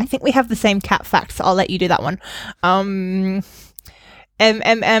 which I think we have the same cat fact, so I'll let you do that one.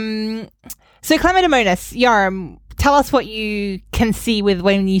 So Chlamydomonas, Jarm, tell us what you can see with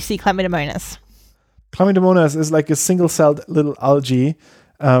when you see Chlamydomonas. Chlamydomonas is like a single-celled little algae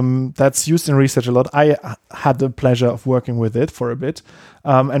that's used in research a lot. I had the pleasure of working with it for a bit.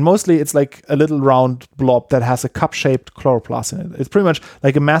 And mostly it's like a little round blob that has a cup-shaped chloroplast in it. It's pretty much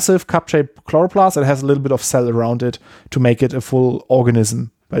like a massive cup-shaped chloroplast that has a little bit of cell around it to make it a full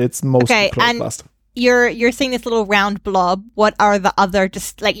organism. But it's mostly chloroplast. You're seeing this little round blob. What are the other,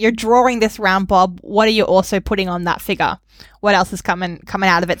 just like you're drawing this round blob, what are you also putting on that figure? What else is coming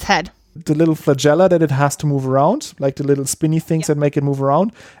out of its head? The little flagella that it has to move around, like the little spinny things that make it move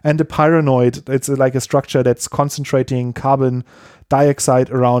around, and the pyrenoid. It's like a structure that's concentrating carbon dioxide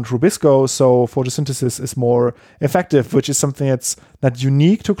around rubisco, so photosynthesis is more effective, which is something that's not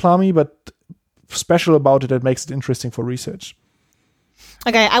unique to Clammy, but special about it that makes it interesting for research.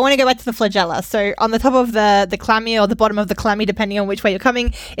 Okay, I want to go back to the flagella. So on the top of the clammy or the bottom of the clammy, depending on which way you're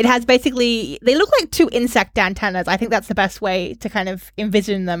coming, it has basically, they look like 2 insect antennas. I think that's the best way to kind of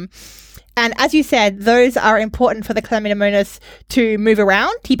envision them. And as you said, those are important for the Chlamydomonas to move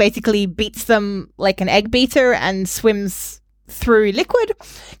around. He basically beats them like an egg beater and swims through liquid.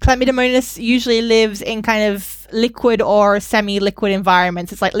 Chlamydomonas usually lives in kind of liquid or semi-liquid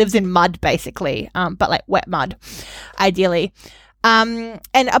environments. It's like lives in mud, basically, but like wet mud, ideally. And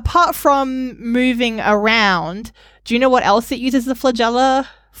apart from moving around, do you know what else it uses the flagella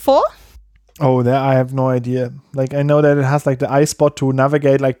for? Oh, there I have no idea. Like, I know that it has like the eye spot to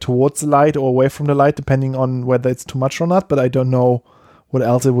navigate like towards the light or away from the light, depending on whether it's too much or not. But I don't know what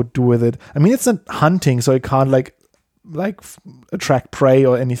else it would do with it. I mean, it's not hunting, so it can't like attract prey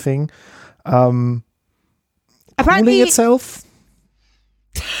or anything. Apparently, cooling itself.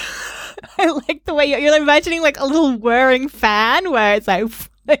 I like the way you're imagining like a little whirring fan where it's like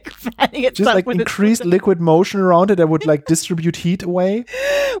fanning itself. Just like with increased liquid motion around it that would like distribute heat away.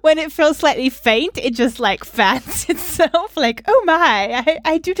 When it feels slightly faint, it just like fans itself. Like, oh my,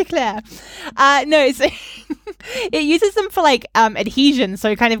 I do declare. No, so it uses them for like adhesion,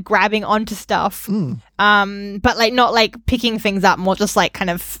 so kind of grabbing onto stuff. But like not like picking things up, more just like kind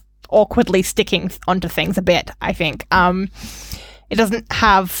of awkwardly sticking onto things a bit, I think. It doesn't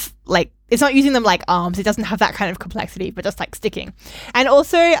have like, it's not using them like arms. It doesn't have that kind of complexity, but just like sticking. And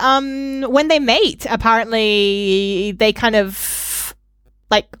also, when they mate, apparently they kind of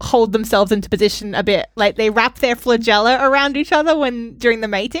like hold themselves into position a bit. Like they wrap their flagella around each other during the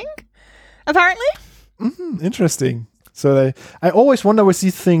mating, apparently. Interesting. So I always wonder with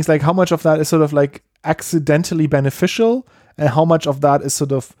these things, like how much of that is sort of like accidentally beneficial and how much of that is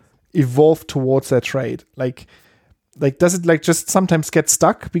sort of evolved towards that trait. Like does it like just sometimes get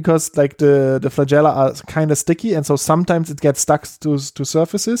stuck because like the flagella are kind of sticky and so sometimes it gets stuck to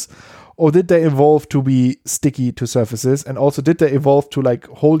surfaces? Or did they evolve to be sticky to surfaces? And also did they evolve to like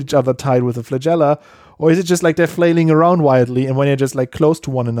hold each other tight with the flagella? Or is it just like they're flailing around wildly and when you're just like close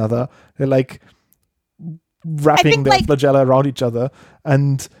to one another, they're like wrapping their flagella around each other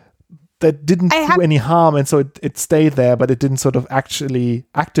and that didn't do any harm and so it stayed there, but it didn't sort of actually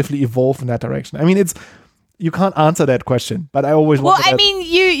actively evolve in that direction. I mean, you can't answer that question, but I always wonder. Well, I mean,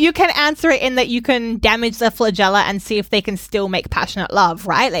 you can answer it in that you can damage the flagella and see if they can still make passionate love,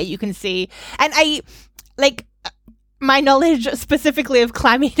 right? Like you can see, and my knowledge specifically of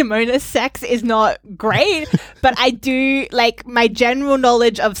Chlamydomonas sex is not great, but I do like my general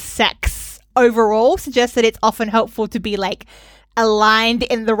knowledge of sex overall suggests that it's often helpful to be like aligned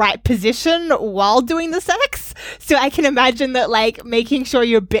in the right position while doing the sex. So I can imagine that like making sure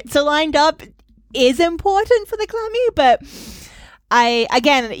your bits are lined up is important for the clammy, but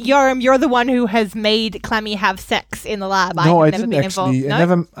Yoram, you're the one who has made clammy have sex in the lab. No, I didn't actually.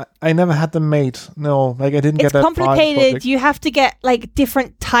 No? I never had them mate. No, like I didn't get that. It's complicated. You have to get like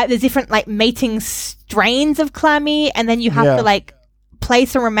different types. There's different like mating strains of clammy, and then you have to like play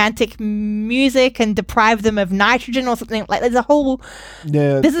some romantic music and deprive them of nitrogen or something. Like there's a whole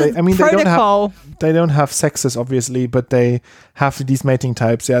protocol. They don't have sexes obviously, but they have these mating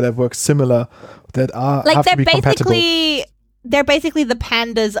types that work similar, that are like have to be compatible. They're basically the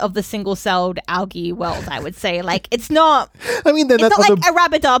pandas of the single-celled algae world, I would say. Like, it's not... I mean, it's not like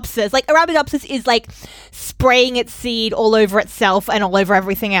Arabidopsis. Like, Arabidopsis is, like, spraying its seed all over itself and all over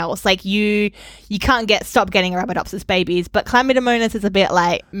everything else. Like, you can't stop getting Arabidopsis babies. But Chlamydomonas is a bit,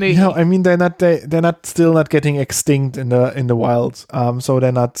 like, moody. No, I mean, they're still not getting extinct in the wild. So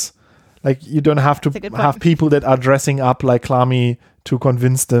they're not... Like, you don't have to have people that are dressing up like Clammy to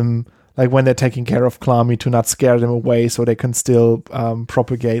convince them... Like when they're taking care of clammy, to not scare them away so they can still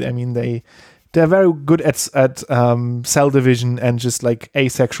propagate. I mean, they're very good at cell division and just like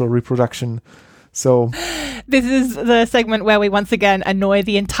asexual reproduction. So this is the segment where we once again annoy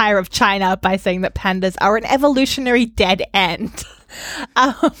the entire of China by saying that pandas are an evolutionary dead end.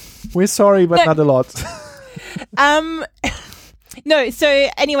 We're sorry, but not a lot. No, so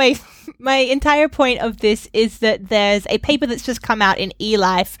anyway, my entire point of this is that there's a paper that's just come out in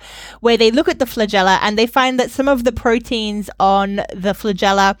eLife where they look at the flagella and they find that some of the proteins on the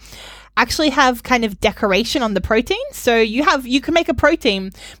flagella actually have kind of decoration on the protein. So you can make a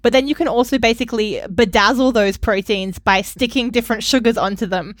protein, but then you can also basically bedazzle those proteins by sticking different sugars onto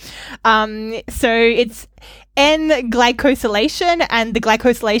them. So it's N-glycosylation, and the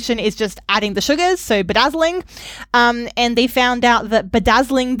glycosylation is just adding the sugars, so bedazzling. And they found out that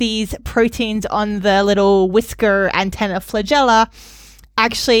bedazzling these proteins on the little whisker antenna flagella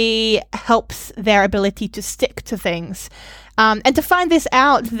actually helps their ability to stick to things. And to find this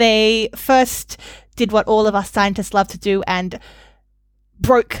out, they first did what all of us scientists love to do and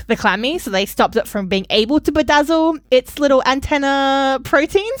broke the clammy, so they stopped it from being able to bedazzle its little antenna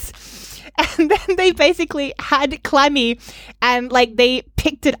proteins. And then they basically had clammy and like they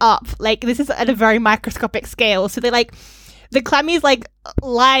picked it up. Like this is at a very microscopic scale. So they like the clammy is like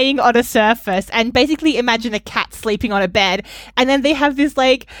lying on a surface, and basically imagine a cat sleeping on a bed. And then they have this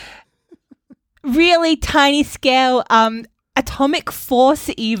like really tiny scale atomic force,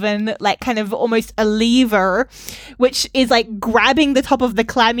 even like kind of almost a lever, which is like grabbing the top of the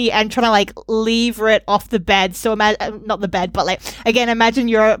clammy and trying to like lever it off the bed. So imagine, not the bed, but like again, imagine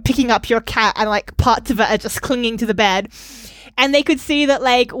you're picking up your cat and like parts of it are just clinging to the bed. And they could see that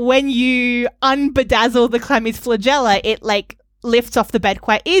like when you unbedazzle the clammy's flagella, it like lifts off the bed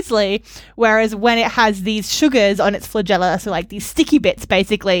quite easily, whereas when it has these sugars on its flagella, so like these sticky bits,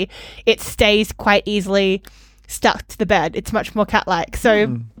 basically it stays quite easily stuck to the bed. It's much more cat-like. So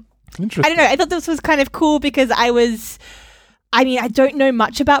I don't know, I thought this was kind of cool because I don't know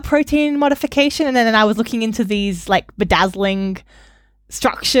much about protein modification, and then I was looking into these like bedazzling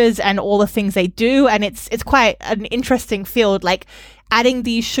structures and all the things they do, and it's quite an interesting field. Like adding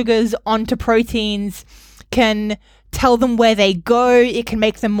these sugars onto proteins can tell them where they go. It can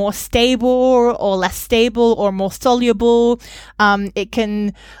make them more stable or less stable or more soluble. It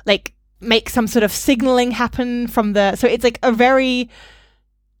can like make some sort of signaling happen from so it's like a very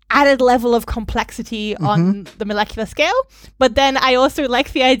added level of complexity on the molecular scale. But then I also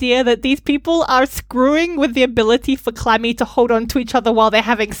like the idea that these people are screwing with the ability for clammy to hold on to each other while they're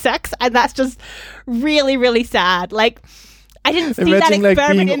having sex, and that's just really, really sad. Like I didn't see that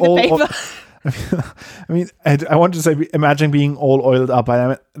experiment in the paper. I want to say, imagine being all oiled up. I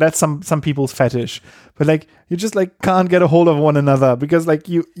mean, that's some people's fetish, but like you just like can't get a hold of one another because like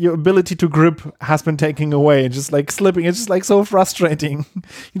your ability to grip has been taken away. Just like slipping, it's just like so frustrating.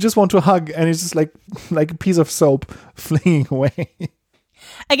 You just want to hug, and it's just like a piece of soap flinging away.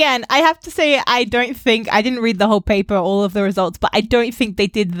 Again, I have to say, I didn't read the whole paper, all of the results, but I don't think they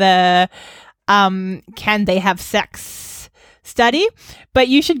did the can they have sex study. But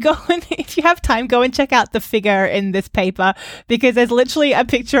you should go and, if you have time, go and check out the figure in this paper, because there's literally a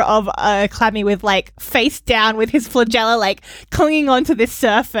picture of Clammy with like face down with his flagella like clinging onto this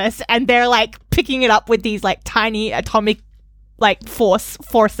surface, and they're like picking it up with these like tiny atomic like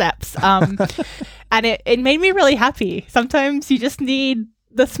forceps. And it made me really happy. Sometimes you just need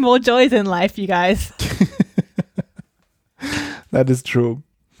the small joys in life, you guys. That is true.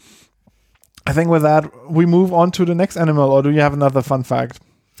 I think with that, we move on to the next animal, or do you have another fun fact?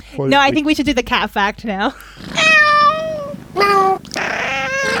 No, I think we should do the cat fact now.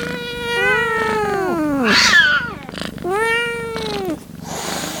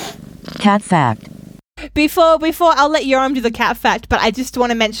 Cat fact. Before I'll let Yoram do the cat fact, but I just want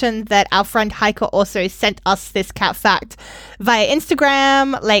to mention that our friend Heike also sent us this cat fact via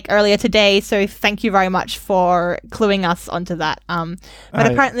Instagram like earlier today, so thank you very much for cluing us onto that. But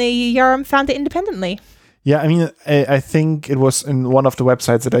apparently Yoram found it independently. Yeah, I mean, I think it was in one of the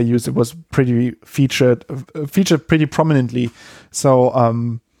websites that I used. It was pretty featured pretty prominently.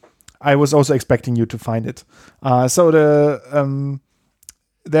 So I was also expecting you to find it.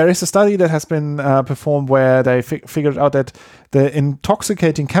 There is a study that has been performed where they figured out that the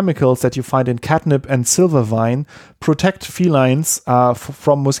intoxicating chemicals that you find in catnip and silvervine protect felines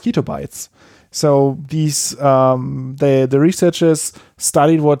from mosquito bites. So these the researchers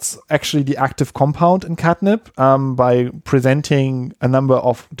studied what's actually the active compound in catnip by presenting a number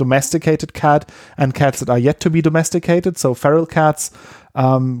of domesticated cat and cats that are yet to be domesticated, so feral cats,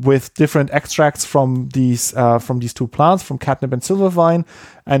 with different extracts from these two plants, from catnip and silvervine,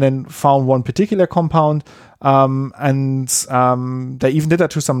 and then found one particular compound. And they even did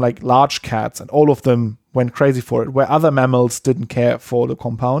that to some like large cats, and all of them went crazy for it, where other mammals didn't care for the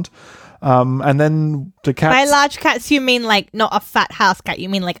compound. And then the cats. By large cats, you mean like not a fat house cat? You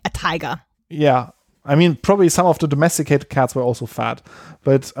mean like a tiger? Yeah, I mean probably some of the domesticated cats were also fat,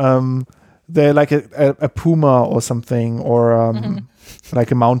 but they're like a puma or something, or like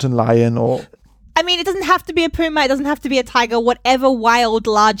a mountain lion, or. I mean, it doesn't have to be a puma. It doesn't have to be a tiger. Whatever wild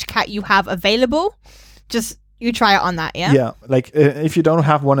large cat you have available, just you try it on that. Yeah. Yeah, like if you don't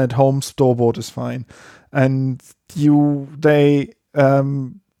have one at home, store-bought is fine, and they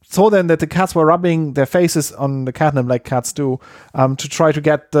saw then that the cats were rubbing their faces on the catnip like cats do, to try to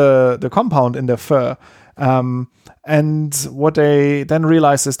get the compound in their fur. And what they then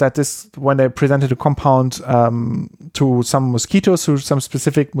realized is that this, when they presented the compound to some mosquitoes, to some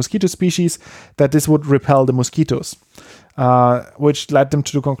specific mosquito species, that this would repel the mosquitoes, which led them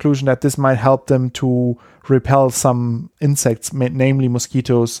to the conclusion that this might help them to repel some insects, namely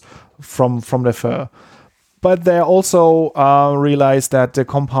mosquitoes, from their fur. But they also realized that the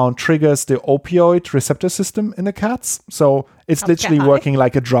compound triggers the opioid receptor system in the cats. So it's literally working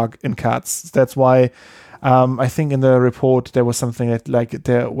like a drug in cats. That's why I think in the report there was something that like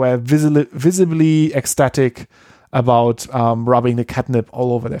they were visibly ecstatic about rubbing the catnip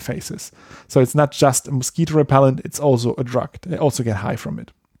all over their faces. So it's not just a mosquito repellent, it's also a drug. They also get high from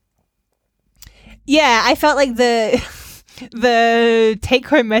it. Yeah, I felt like the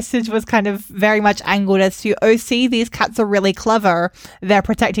take-home message was kind of very much angled as to, oh, see, these cats are really clever. They're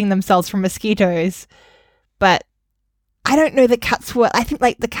protecting themselves from mosquitoes. But I don't know, I think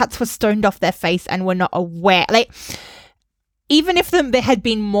like the cats were stoned off their face and were not aware. Like, even if there had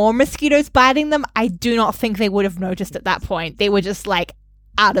been more mosquitoes biting them, I do not think they would have noticed at that point. They were just like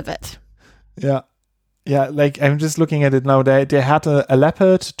out of it. Yeah. Yeah, like I'm just looking at it now. They had a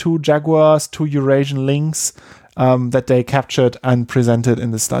leopard, 2 jaguars, 2 Eurasian lynx, that they captured and presented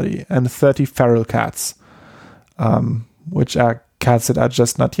in the study, and 30 feral cats, which are cats that are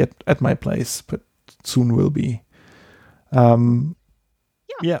just not yet at my place, but soon will be.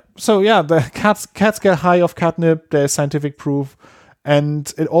 Yeah. So yeah, the cats get high off catnip. There's scientific proof,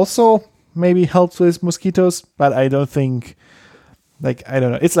 and it also maybe helps with mosquitoes, but I don't think. Like, I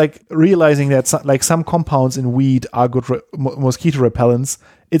don't know. It's like realizing that some compounds in weed are good mosquito repellents.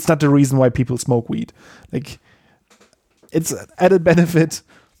 It's not the reason why people smoke weed. Like, it's an added benefit,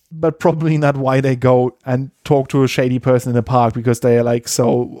 but probably not why they go and talk to a shady person in the park, because they are like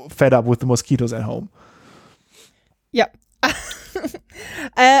so fed up with the mosquitoes at home. Yep.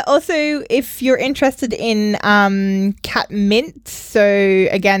 Also, if you're interested in cat mint, so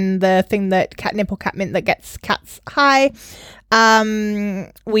again, the thing that catnip or cat mint that gets cats high,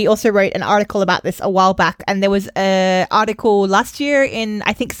 we also wrote an article about this a while back, and there was an article last year in,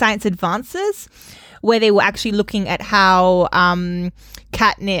 I think, Science Advances, where they were actually looking at how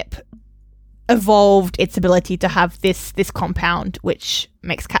catnip evolved its ability to have this compound which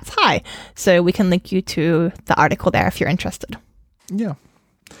makes cats high. So we can link you to the article there if you're interested. Yeah.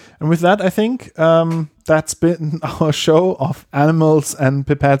 And with that, I think that's been our show of animals and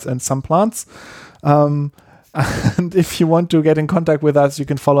pipettes and some plants. And if you want to get in contact with us, you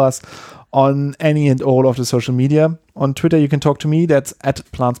can follow us on any and all of the social media. On Twitter, you can talk to me. That's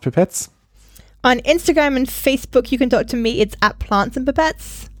 @plantspipettes. On Instagram and Facebook, you can talk to me. It's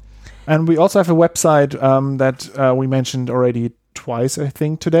 @plantsandpipettes. And we also have a website that we mentioned already twice, I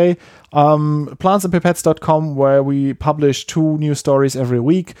think, today. Plantsandpipettes.com, where we publish 2 new stories every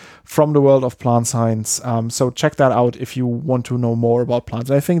week from the world of plant science. So check that out if you want to know more about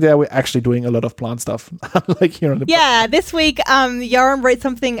plants. I think there we're actually doing a lot of plant stuff, like here on the podcast. This week, Yoram wrote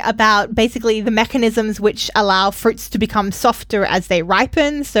something about basically the mechanisms which allow fruits to become softer as they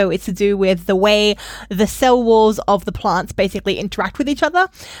ripen. So it's to do with the way the cell walls of the plants basically interact with each other.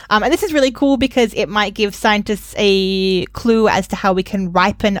 And this is really cool because it might give scientists a clue as to how we can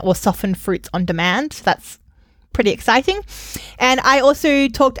ripen or soften fruits on demand. So that's pretty exciting. And I also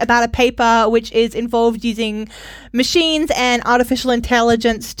talked about a paper which is involved using machines and artificial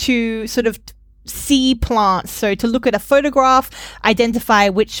intelligence to sort of see plants. So to look at a photograph, identify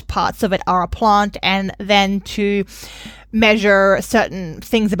which parts of it are a plant, and then to measure certain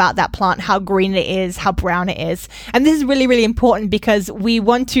things about that plant, how green it is, how brown it is. And this is really, really important because we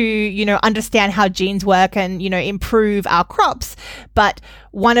want to, understand how genes work and, improve our crops. But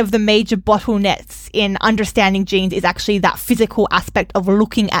one of the major bottlenecks in understanding genes is actually that physical aspect of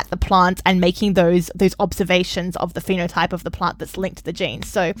looking at the plant and making those observations of the phenotype of the plant that's linked to the genes.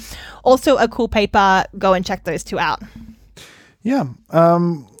 So also a cool paper. Go and check those 2 out. Yeah.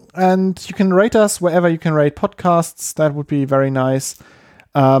 And you can rate us wherever you can rate podcasts. That would be very nice.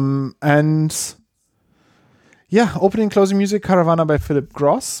 And yeah, opening and closing music, Caravana by Philip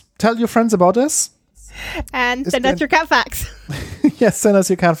Gross. Tell your friends about us. And send us your cat facts. Yes, send us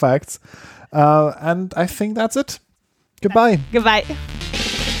your cat facts. And I think that's it. Goodbye. Goodbye.